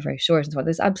that was very, very short. And so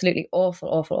this absolutely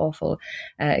awful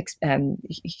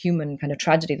human kind of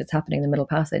tragedy that's happening in the Middle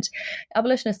Passage.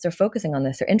 Abolitionists are focusing on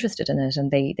this; they're interested in it,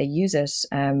 and they use it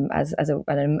as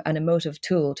an emotive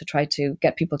tool to try to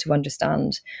get people to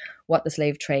understand what the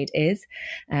slave trade is,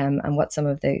 and what some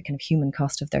of the kind of human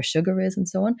cost of their sugar is, and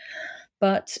so on.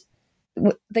 But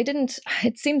they didn't,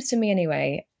 it seems to me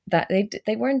anyway, that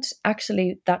they weren't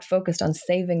actually that focused on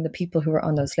saving the people who were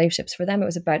on those slave ships. For them, it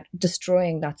was about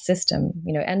destroying that system,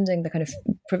 ending the kind of,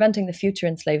 preventing the future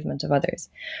enslavement of others,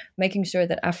 making sure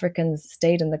that Africans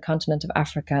stayed in the continent of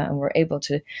Africa and were able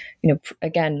to,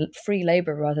 again, free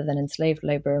labor rather than enslaved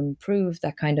labor, and prove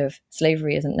that kind of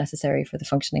slavery isn't necessary for the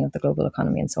functioning of the global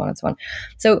economy, and so on and so on.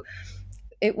 So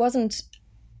it wasn't,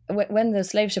 when the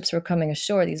slave ships were coming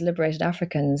ashore, these liberated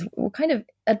Africans were kind of,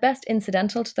 at best,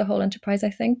 incidental to the whole enterprise, I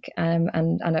think,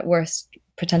 and at worst,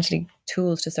 potentially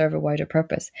tools to serve a wider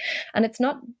purpose. And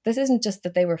this isn't just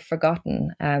that they were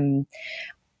forgotten.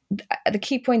 The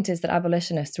key point is that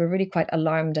abolitionists were really quite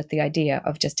alarmed at the idea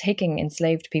of just taking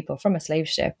enslaved people from a slave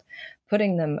ship,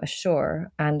 putting them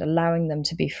ashore and allowing them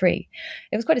to be free.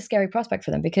 It was quite a scary prospect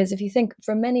for them, because if you think,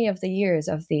 for many of the years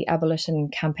of the abolition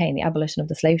campaign, the abolition of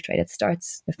the slave trade, it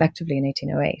starts effectively in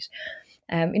 1808.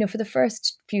 For the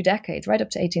first few decades, right up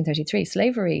to 1833,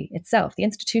 slavery itself, the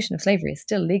institution of slavery, is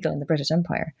still legal in the British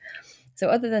Empire. So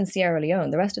other than Sierra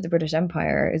Leone, the rest of the British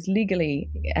Empire is legally,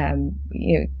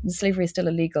 slavery is still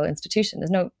a legal institution. There's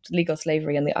no legal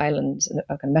slavery in the island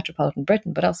of kind of metropolitan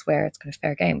Britain, but elsewhere it's kind of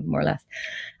fair game, more or less.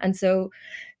 And so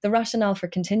the rationale for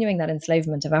continuing that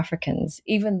enslavement of Africans,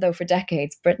 even though for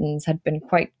decades Britons had been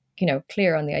quite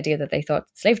clear on the idea that they thought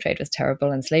slave trade was terrible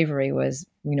and slavery was,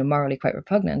 morally quite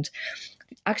repugnant,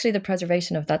 actually the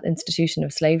preservation of that institution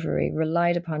of slavery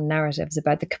relied upon narratives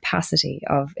about the capacity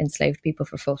of enslaved people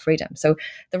for full freedom. So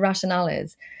the rationale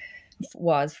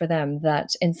was for them that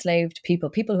enslaved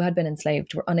people who had been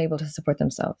enslaved, were unable to support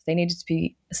themselves. They needed to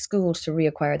be schooled to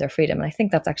reacquire their freedom. And I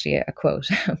think that's actually a quote,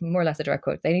 more or less a direct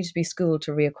quote. They needed to be schooled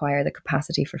to reacquire the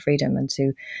capacity for freedom and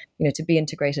to be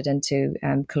integrated into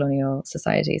colonial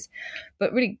societies.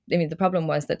 But really, the problem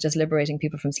was that just liberating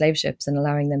people from slave ships and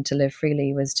allowing them to live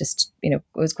freely was just,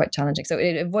 was quite challenging. So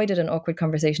it avoided an awkward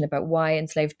conversation about why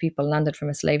enslaved people landed from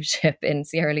a slave ship in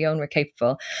Sierra Leone were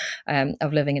capable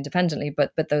of living independently,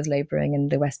 but those laborers in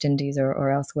the West Indies or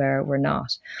elsewhere were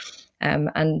not. And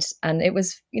it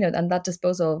was, and that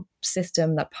disposal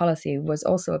system, that policy, was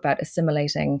also about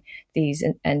assimilating these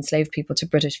enslaved people to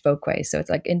British folkways. So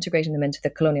it's like integrating them into the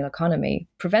colonial economy,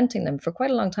 preventing them for quite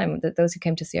a long time. That those who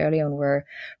came to Sierra Leone were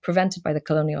prevented by the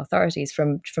colonial authorities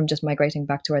from just migrating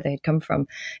back to where they had come from,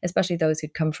 especially those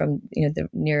who'd come from the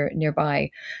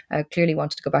nearby, clearly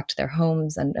wanted to go back to their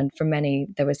homes. And for many,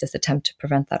 there was this attempt to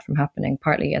prevent that from happening,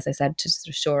 partly, as I said, to sort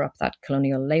of shore up that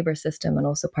colonial labor system, and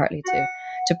also partly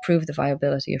to prove the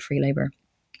viability of free labor.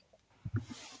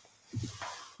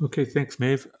 Okay, thanks,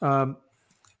 Maeve. The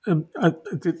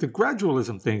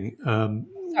gradualism thing.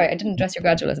 Sorry, I didn't address your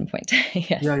gradualism point.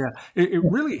 Yes. Yeah. It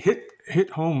really hit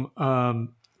home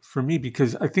for me,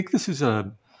 because I think this is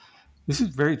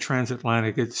very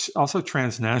transatlantic. It's also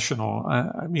transnational.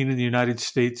 I mean, in the United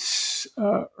States,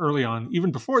 early on,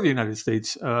 even before the United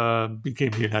States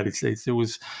became the United States, there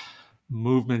was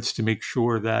movements to make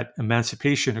sure that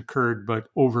emancipation occurred, but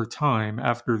over time,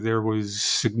 after there was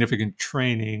significant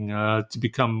training to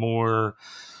become more,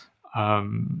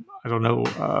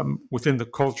 within the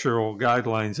cultural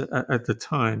guidelines at the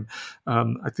time.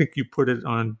 I think you put it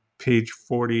on page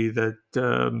 40 that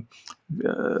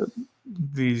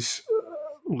these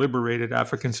liberated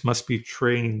Africans must be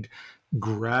trained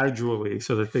gradually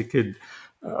so that they could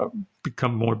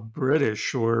become more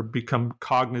British or become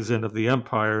cognizant of the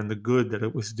empire and the good that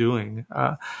it was doing.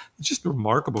 It's just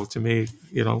remarkable to me,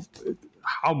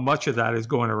 how much of that is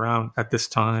going around at this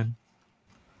time.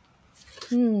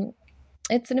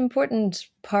 It's an important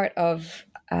part of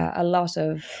a lot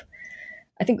of,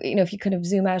 I think, if you kind of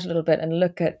zoom out a little bit and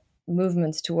look at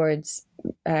movements towards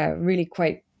really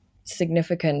quite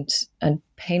significant and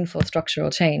painful structural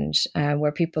change,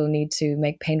 where people need to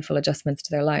make painful adjustments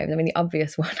to their lives. I mean, the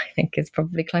obvious one, I think, is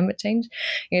probably climate change.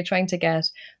 Trying to get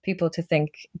people to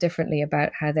think differently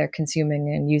about how they're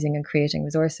consuming and using and creating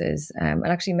resources, and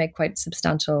actually make quite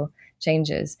substantial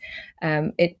changes.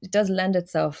 It does lend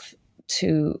itself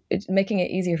making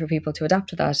it easier for people to adapt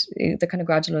to that. The kind of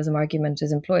gradualism argument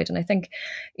is employed, and I think,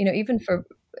 even for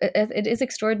it is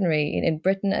extraordinary in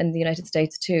Britain and the United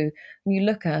States too. When you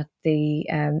look at the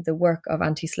work of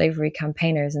anti-slavery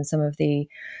campaigners and some of the,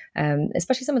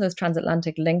 especially some of those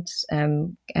transatlantic linked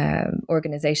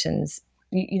organizations,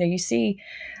 you see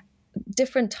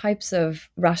different types of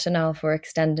rationale for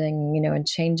extending, and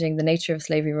changing the nature of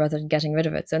slavery rather than getting rid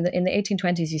of it. So in the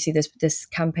 1820s, you see this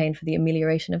campaign for the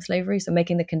amelioration of slavery, so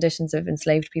making the conditions of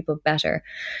enslaved people better.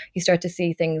 You start to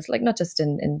see things like, not just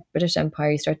in British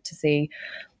Empire, you start to see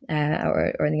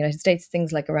or in the United States,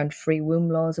 things like around free womb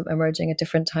laws emerging at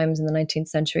different times in the 19th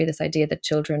century, this idea that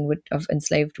children of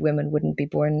enslaved women wouldn't be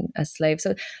born as slaves.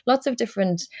 So lots of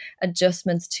different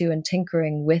adjustments to and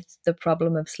tinkering with the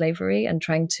problem of slavery and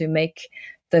trying to make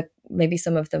maybe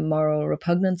some of the moral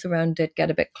repugnance around it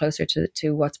get a bit closer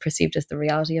to what's perceived as the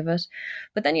reality of it.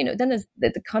 But then, then there's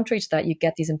the contrary to that, you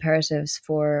get these imperatives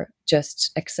for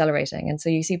just accelerating. And so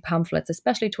you see pamphlets,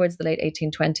 especially towards the late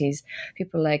 1820s,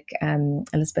 people like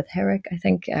Elizabeth Herrick, I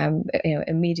think,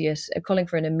 calling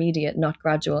for an immediate, not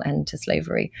gradual end to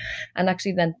slavery. And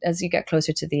actually then, as you get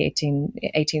closer to the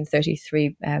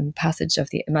 1833 passage of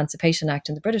the Emancipation Act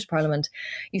in the British Parliament,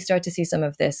 you start to see some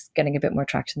of this getting a bit more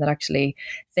traction, that actually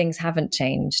things haven't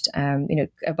changed.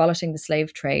 Abolishing the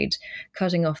slave trade,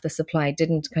 cutting off the supply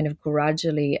didn't kind of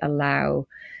gradually allow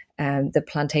the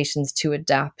plantations to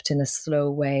adapt in a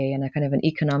slow way and a kind of an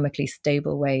economically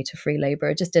stable way to free labor.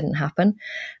 It just didn't happen.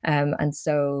 And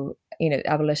so,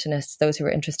 abolitionists, those who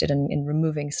were interested in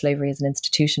removing slavery as an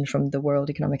institution from the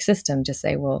world economic system, just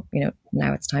say, well,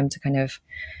 now it's time to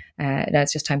now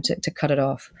it's just time to cut it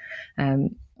off.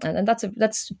 And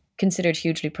that's considered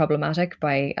hugely problematic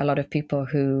by a lot of people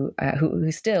who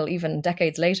still, even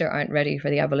decades later, aren't ready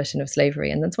for the abolition of slavery.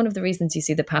 And that's one of the reasons you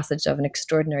see the passage of an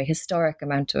extraordinary, historic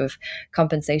amount of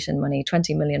compensation money,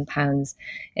 £20 million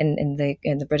in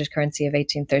the British currency of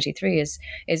 1833,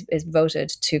 is voted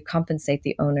to compensate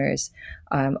the owners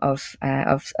of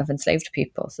enslaved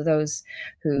people. So those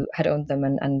who had owned them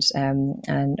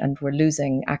and were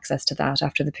losing access to that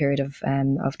after the period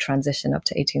of transition up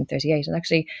to 1838. And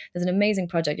actually, there's an amazing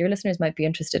project. Your listeners might be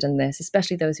interested in this,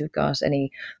 especially those who've got any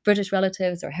British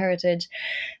relatives or heritage.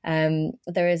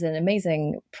 There is an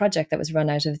amazing project that was run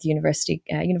out of the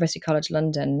University College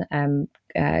London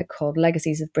called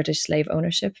Legacies of British Slave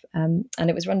Ownership. And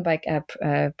it was run by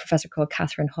a professor called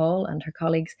Catherine Hall and her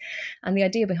colleagues. And the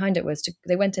idea behind it was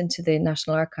they went into the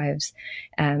National Archives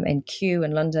in Kew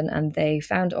in London, and they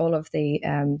found all of the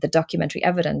documentary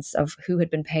evidence of who had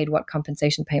been paid what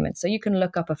compensation payments. So you can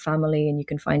look up a family and you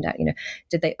can find out,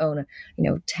 did they own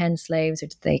 10 slaves, or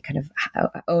did they kind of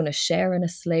own a share in a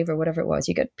slave, or whatever it was.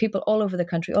 You get people all over the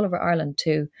country, all over Ireland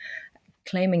too,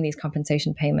 claiming these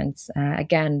compensation payments,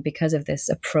 again, because of this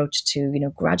approach to,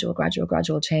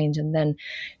 gradual change, and then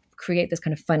create this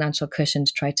kind of financial cushion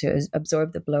to try to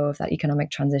absorb the blow of that economic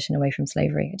transition away from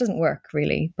slavery. It doesn't work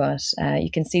really, but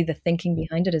you can see the thinking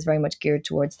behind it is very much geared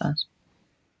towards that.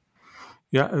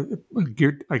 Yeah,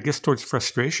 geared, I guess, towards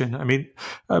frustration. I mean,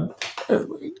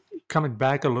 coming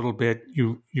back a little bit,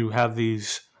 you have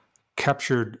these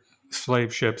captured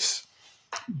slave ships.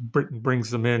 Britain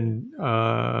brings them in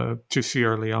to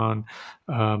Sierra Leone.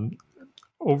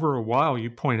 Over a while, you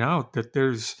point out that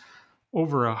there's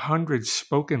over 100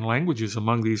 spoken languages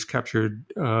among these captured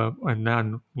and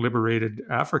non-liberated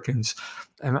Africans.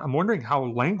 And I'm wondering how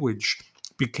language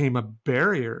became a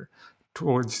barrier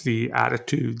towards the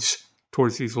attitudes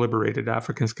towards these liberated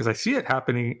Africans, because I see it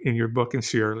happening in your book in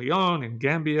Sierra Leone, in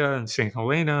Gambia, and St.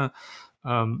 Helena.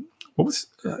 Was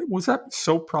that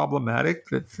so problematic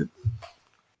that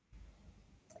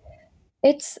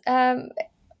It's,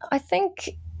 I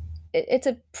think it's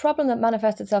a problem that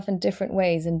manifests itself in different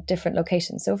ways in different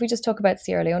locations. So if we just talk about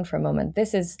Sierra Leone for a moment,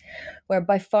 this is where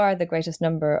by far the greatest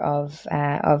number of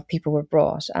people were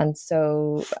brought. And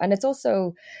it's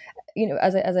also,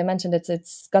 as I mentioned,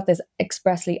 it's got this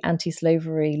expressly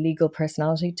anti-slavery legal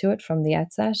personality to it from the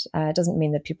outset. It doesn't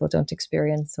mean that people don't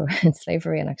experience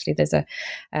slavery, and actually there's a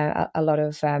lot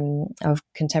of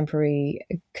contemporary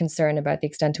concern about the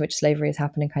extent to which slavery is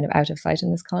happening kind of out of sight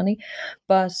in this colony.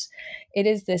 But it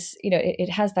is this, it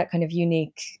has that kind of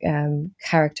unique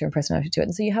character and personality to it.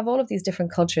 And so you have all of these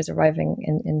different cultures arriving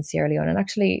in Sierra Leone, and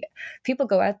actually people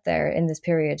go out there in this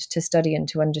period to study and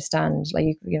to understand,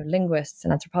 like linguists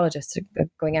and anthropologists are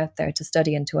going out there to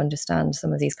study and to understand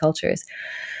some of these cultures,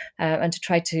 and to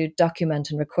try to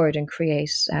document and record and create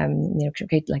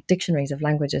like dictionaries of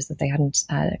languages that they hadn't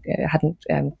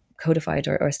codified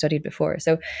or studied before.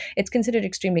 So it's considered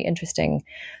extremely interesting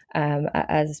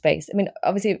as a space. I mean,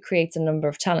 obviously it creates a number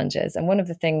of challenges. And one of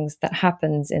the things that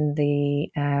happens in the,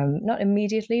 not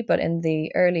immediately, but in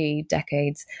the early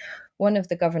decades, one of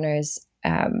the governors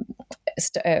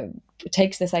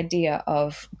takes this idea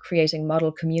of creating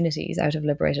model communities out of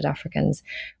liberated Africans,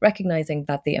 recognizing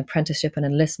that the apprenticeship and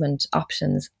enlistment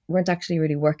options weren't actually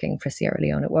really working for Sierra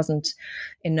Leone. It wasn't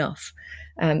enough.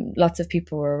 Lots of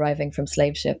people were arriving from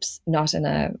slave ships not in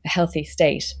a healthy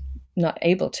state, not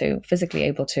physically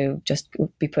able to just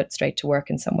be put straight to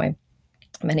work in some way.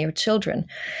 Many are children.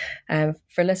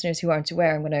 For listeners who aren't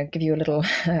aware, I'm going to give you a little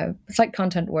slight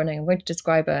content warning. I'm going to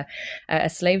describe a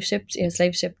slave ship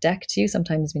deck to you.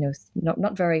 Sometimes,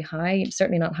 not very high,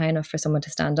 certainly not high enough for someone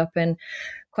to stand up in.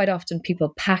 Quite often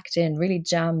people packed in, really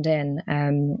jammed in,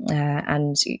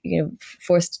 and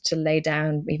forced to lay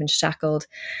down, even shackled,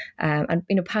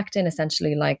 and packed in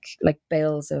essentially like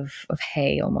bales of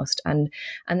hay almost, and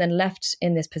then left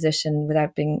in this position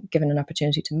without being given an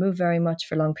opportunity to move very much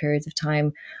for long periods of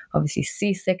time. Obviously,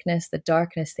 seasickness, the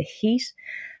darkness, the heat.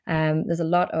 There's a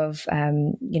lot of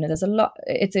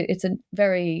It's a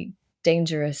very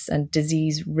dangerous and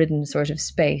disease-ridden sort of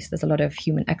space. There's a lot of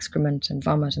human excrement and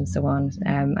vomit and so on,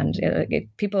 and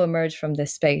people emerge from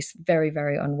this space very,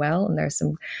 very unwell. And there's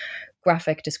some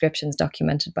graphic descriptions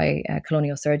documented by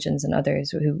colonial surgeons and others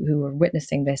who were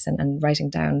witnessing this and writing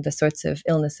down the sorts of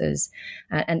illnesses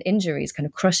and injuries, kind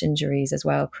of crush injuries as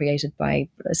well, created by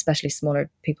especially smaller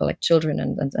people like children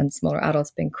and smaller adults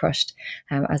being crushed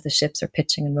as the ships are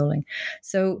pitching and rolling.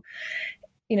 So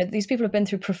these people have been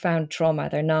through profound trauma.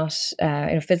 They're not,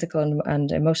 physical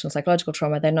and emotional, psychological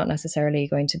trauma. They're not necessarily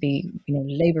going to be,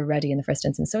 labor ready in the first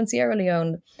instance. So in Sierra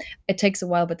Leone, it takes a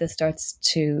while, but this starts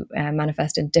to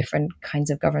manifest in different kinds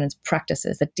of governance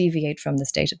practices that deviate from the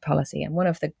stated policy. And one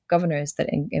of the governors that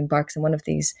embarks in one of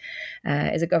these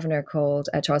is a governor called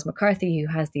Charles McCarthy,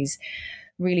 who has these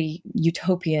really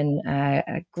utopian,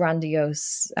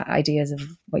 grandiose ideas of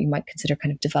what you might consider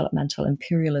kind of developmental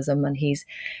imperialism. And he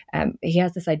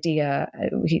has this idea,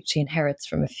 which he inherits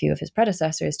from a few of his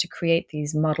predecessors, to create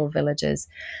these model villages,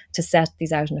 to set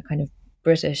these out in a kind of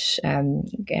British,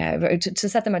 to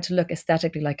set them out to look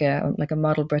aesthetically like a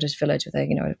model British village with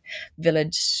a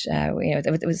village,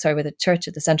 with a church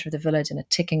at the center of the village and a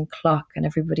ticking clock, and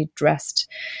everybody dressed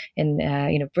in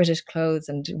British clothes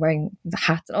and wearing the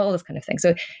hats and all this kind of thing.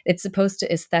 So it's supposed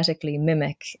to aesthetically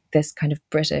mimic this kind of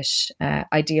British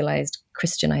idealized,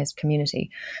 Christianized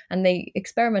community, and they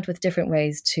experiment with different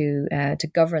ways to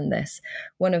govern this.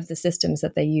 One of the systems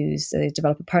that they use, they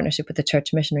develop a partnership with the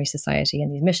Church Missionary Society,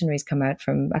 and these missionaries come out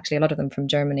from, actually a lot of them from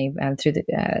Germany, through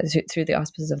the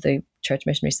auspices of the Church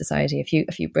Missionary Society,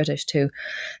 a few British too.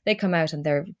 They come out, and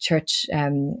their church,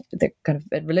 the kind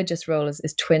of religious role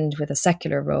is twinned with a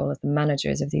secular role as the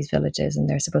managers of these villages, and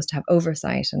they're supposed to have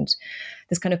oversight and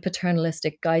this kind of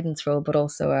paternalistic guidance role, but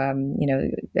also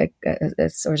a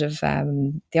sort of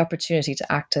the opportunity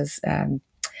to act as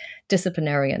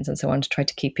disciplinarians and so on, to try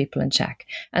to keep people in check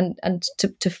and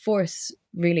to force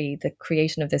really the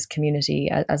creation of this community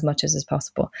as much as is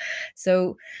possible.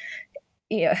 So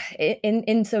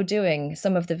in so doing,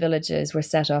 some of the villages were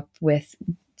set up with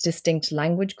distinct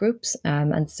language groups,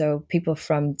 and so people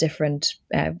from different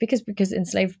because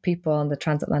enslaved people on the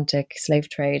transatlantic slave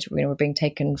trade were being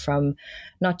taken from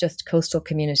not just coastal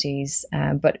communities,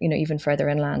 but even further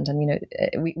inland. And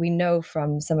we know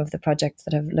from some of the projects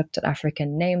that have looked at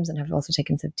African names and have also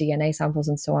taken some DNA samples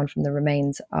and so on from the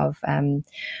remains of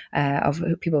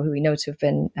people who we know to have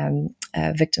been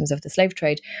victims of the slave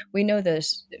trade. We know that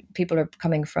people are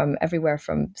coming from everywhere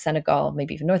from Senegal,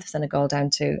 maybe even north of Senegal,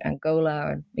 down to Angola,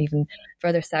 or even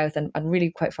further south, and really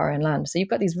quite far inland. So you've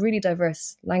got these really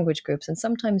diverse language groups, and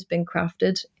sometimes being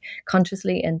crafted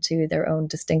consciously into their own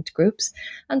distinct groups,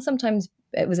 and sometimes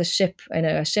it was a ship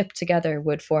together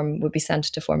would be sent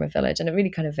to form a village, and it really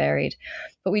kind of varied.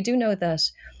 But we do know that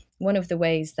one of the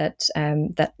ways that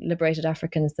liberated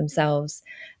Africans themselves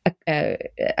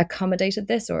accommodated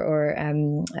this, or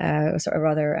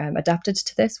adapted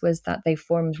to this, was that they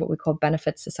formed what we call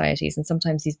benefit societies. And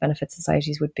sometimes these benefit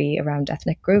societies would be around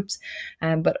ethnic groups,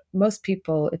 but most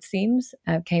people, it seems,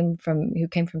 who came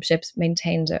from ships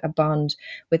maintained a bond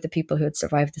with the people who had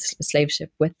survived the slave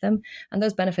ship with them. And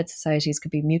those benefit societies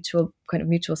could be mutual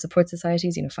support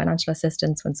societies, financial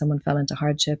assistance when someone fell into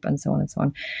hardship, and so on and so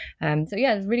on. So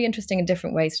yeah, it's really interesting in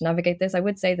different ways to navigate this. I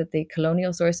would say that the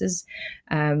colonial sources,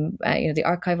 the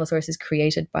archival sources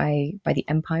created by the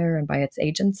empire and by its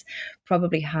agents,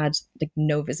 probably had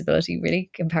no visibility really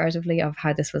comparatively of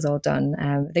how this was all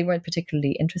done. They weren't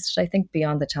particularly interested, I think,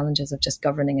 beyond the challenges of just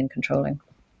governing and controlling.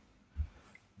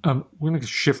 We're going to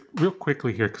shift real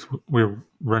quickly here because we're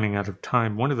running out of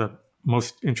time. One of the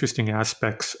most interesting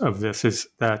aspects of this is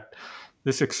that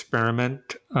this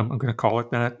experiment, I'm going to call it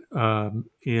that,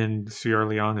 in Sierra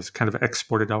Leone is kind of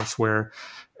exported elsewhere.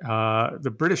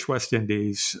 The British West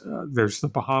Indies, there's the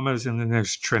Bahamas, and then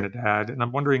there's Trinidad. And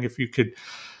I'm wondering if you could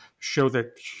show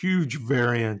that huge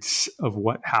variance of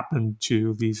what happened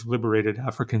to these liberated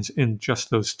Africans in just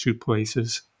those two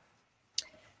places.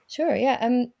 Sure,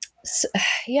 yeah. So,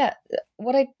 yeah,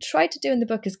 what I tried to do in the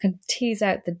book is kind of tease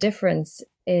out the difference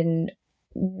in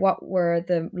what were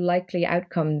the likely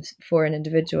outcomes for an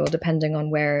individual depending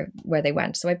on where they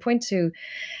went. So I point to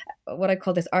what I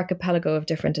call this archipelago of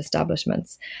different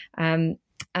establishments. And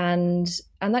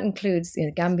that includes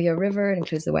Gambia River, it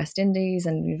includes the West Indies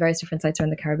and various different sites around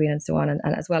the Caribbean and so on, and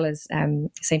as well as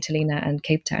St. Helena and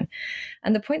Cape Town.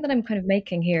 And the point that I'm kind of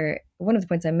making here, one of the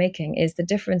points I'm making, is the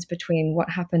difference between what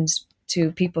happened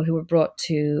to people who were brought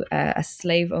to a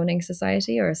slave-owning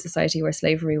society, or a society where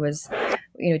slavery was,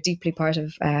 deeply part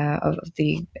of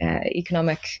the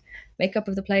economic makeup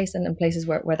of the place, and in places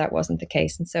where that wasn't the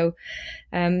case. And so,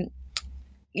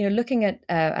 looking at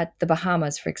the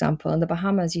Bahamas, for example, in the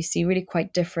Bahamas, you see really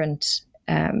quite different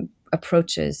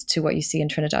approaches to what you see in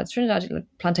Trinidad. Trinidad,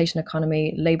 plantation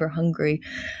economy, labor hungry,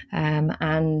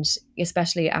 and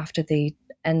especially after the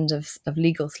end of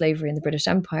legal slavery in the British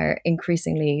Empire,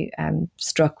 increasingly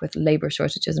struck with labor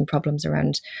shortages and problems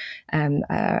around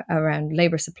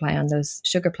labor supply on those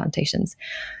sugar plantations.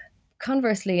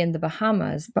 Conversely, in the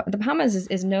Bahamas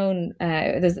is known.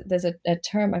 There's a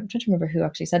term, I'm trying to remember who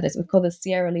actually said this. It's called the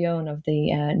Sierra Leone of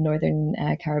the Northern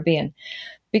Caribbean,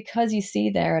 because you see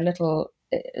there a little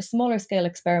smaller scale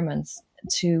experiments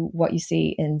to what you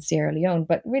see in Sierra Leone,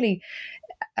 but really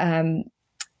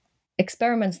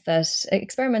experiments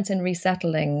in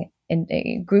resettling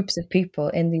in groups of people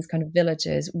in these kind of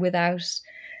villages without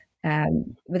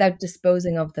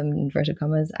disposing of them, in inverted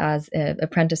commas, as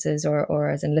apprentices or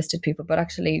as enlisted people, but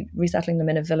actually resettling them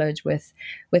in a village with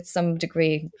some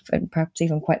degree, perhaps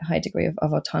even quite high degree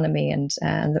of autonomy and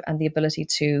the ability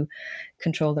to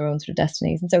control their own sort of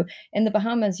destinies. And so in the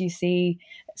Bahamas, you see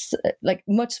like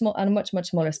much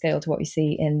smaller scale to what we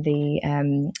see in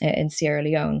the in Sierra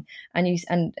Leone, and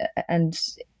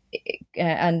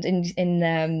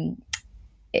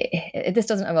this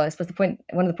doesn't, well, I suppose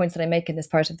one of the points that I make in this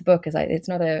part of the book is it's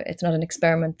not an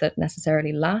experiment that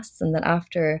necessarily lasts, and that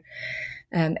after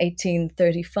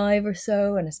 1835 or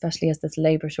so, and especially as this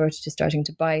labor shortage is starting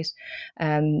to bite,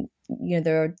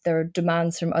 there are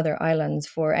demands from other islands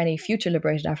for any future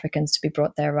liberated Africans to be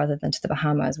brought there rather than to the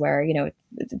Bahamas, where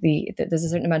there's a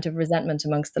certain amount of resentment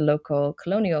amongst the local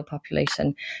colonial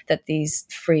population that these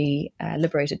free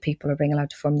liberated people are being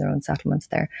allowed to form their own settlements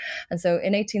there. And so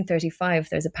in 1835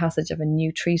 there's a passage of a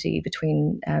new treaty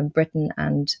between Britain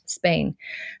and Spain,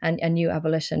 and a new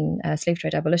slave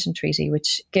trade abolition treaty,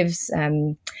 which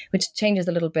changes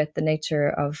a little bit the nature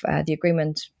of the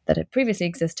agreement that had previously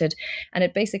existed, and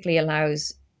it basically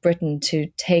allows Britain to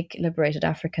take liberated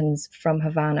Africans from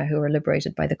Havana who were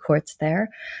liberated by the courts there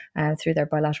through their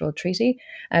bilateral treaty,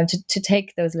 to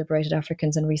take those liberated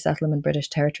Africans and resettle them in British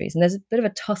territories. And there's a bit of a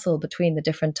tussle between the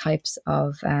different types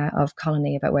of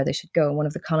colony about where they should go. And one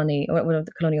of the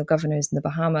colonial governors in the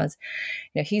Bahamas,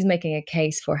 he's making a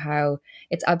case for how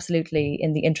it's absolutely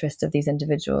in the interest of these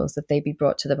individuals that they be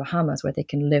brought to the Bahamas, where they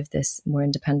can live this more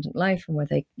independent life, and where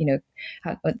they,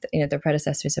 their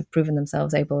predecessors have proven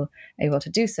themselves able to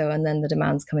do so. And then the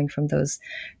demands coming from those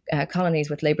colonies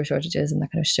with labor shortages and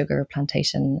that kind of sugar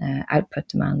plantation output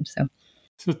demand.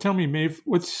 So tell me, Maeve,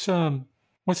 what's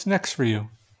next for you?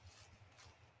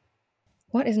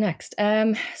 What is next?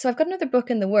 So I've got another book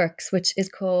in the works, which is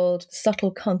called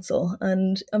Subtle Consul,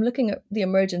 and I'm looking at the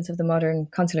emergence of the modern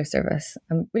consular service.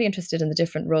 I'm really interested in the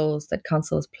different roles that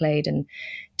consuls played in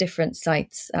different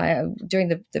sites. During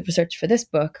the research for this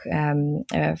book,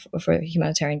 for a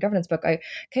humanitarian governance book, I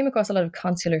came across a lot of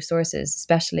consular sources,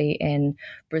 especially in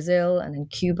Brazil and in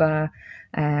Cuba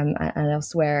and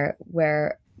elsewhere,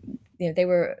 where they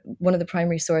were one of the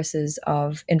primary sources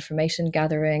of information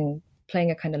gathering,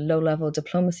 playing a kind of low-level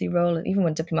diplomacy role. And even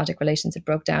when diplomatic relations had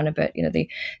broke down a bit,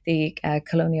 the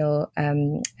colonial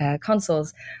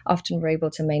consuls often were able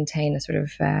to maintain a sort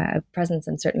of presence,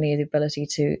 and certainly the ability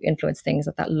to influence things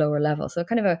at that lower level. So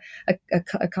kind of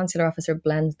a consular officer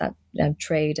blends that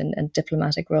trade and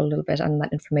diplomatic role a little bit, and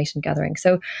that information gathering.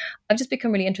 So I've just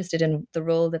become really interested in the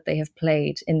role that they have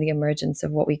played in the emergence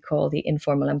of what we call the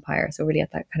informal empire. So really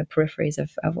at that kind of peripheries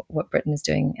of what Britain is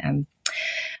doing.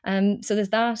 So there's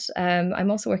that. I'm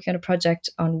also working on a project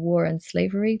on war and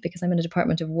slavery, because I'm in a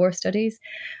department of war studies.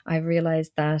 I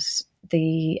realized that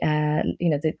the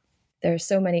there are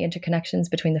so many interconnections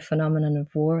between the phenomenon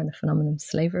of war and the phenomenon of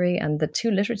slavery, and the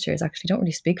two literatures actually don't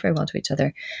really speak very well to each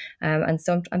other. And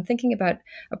so I'm thinking about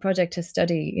a project to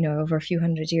study, over a few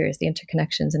hundred years, the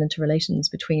interconnections and interrelations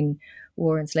between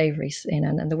war and slavery,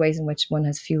 and the ways in which one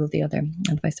has fueled the other,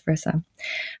 and vice versa.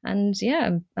 And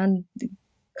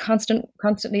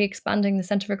constantly expanding the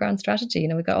Centre for Ground strategy.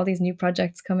 We've got all these new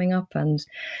projects coming up and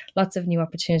lots of new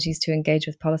opportunities to engage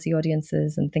with policy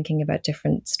audiences and thinking about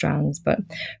different strands. But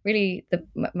really,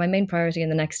 my main priority in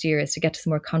the next year is to get to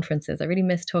some more conferences. I really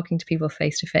miss talking to people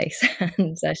face to face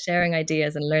and sharing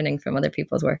ideas and learning from other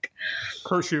people's work.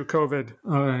 Curse you,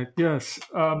 COVID. Yes.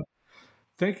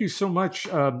 Thank you so much.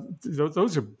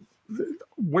 Those are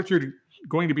what you're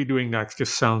going to be doing next.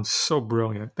 Just sounds so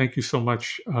brilliant. Thank you so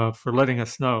much for letting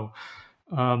us know.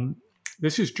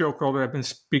 This is Joe Crowder. I've been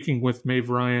speaking with Maeve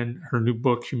Ryan, her new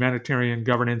book, Humanitarian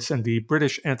Governance and the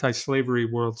British Anti-Slavery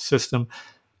World System.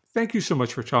 Thank you so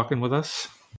much for talking with us.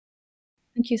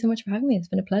 Thank you so much for having me. It's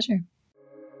been a pleasure.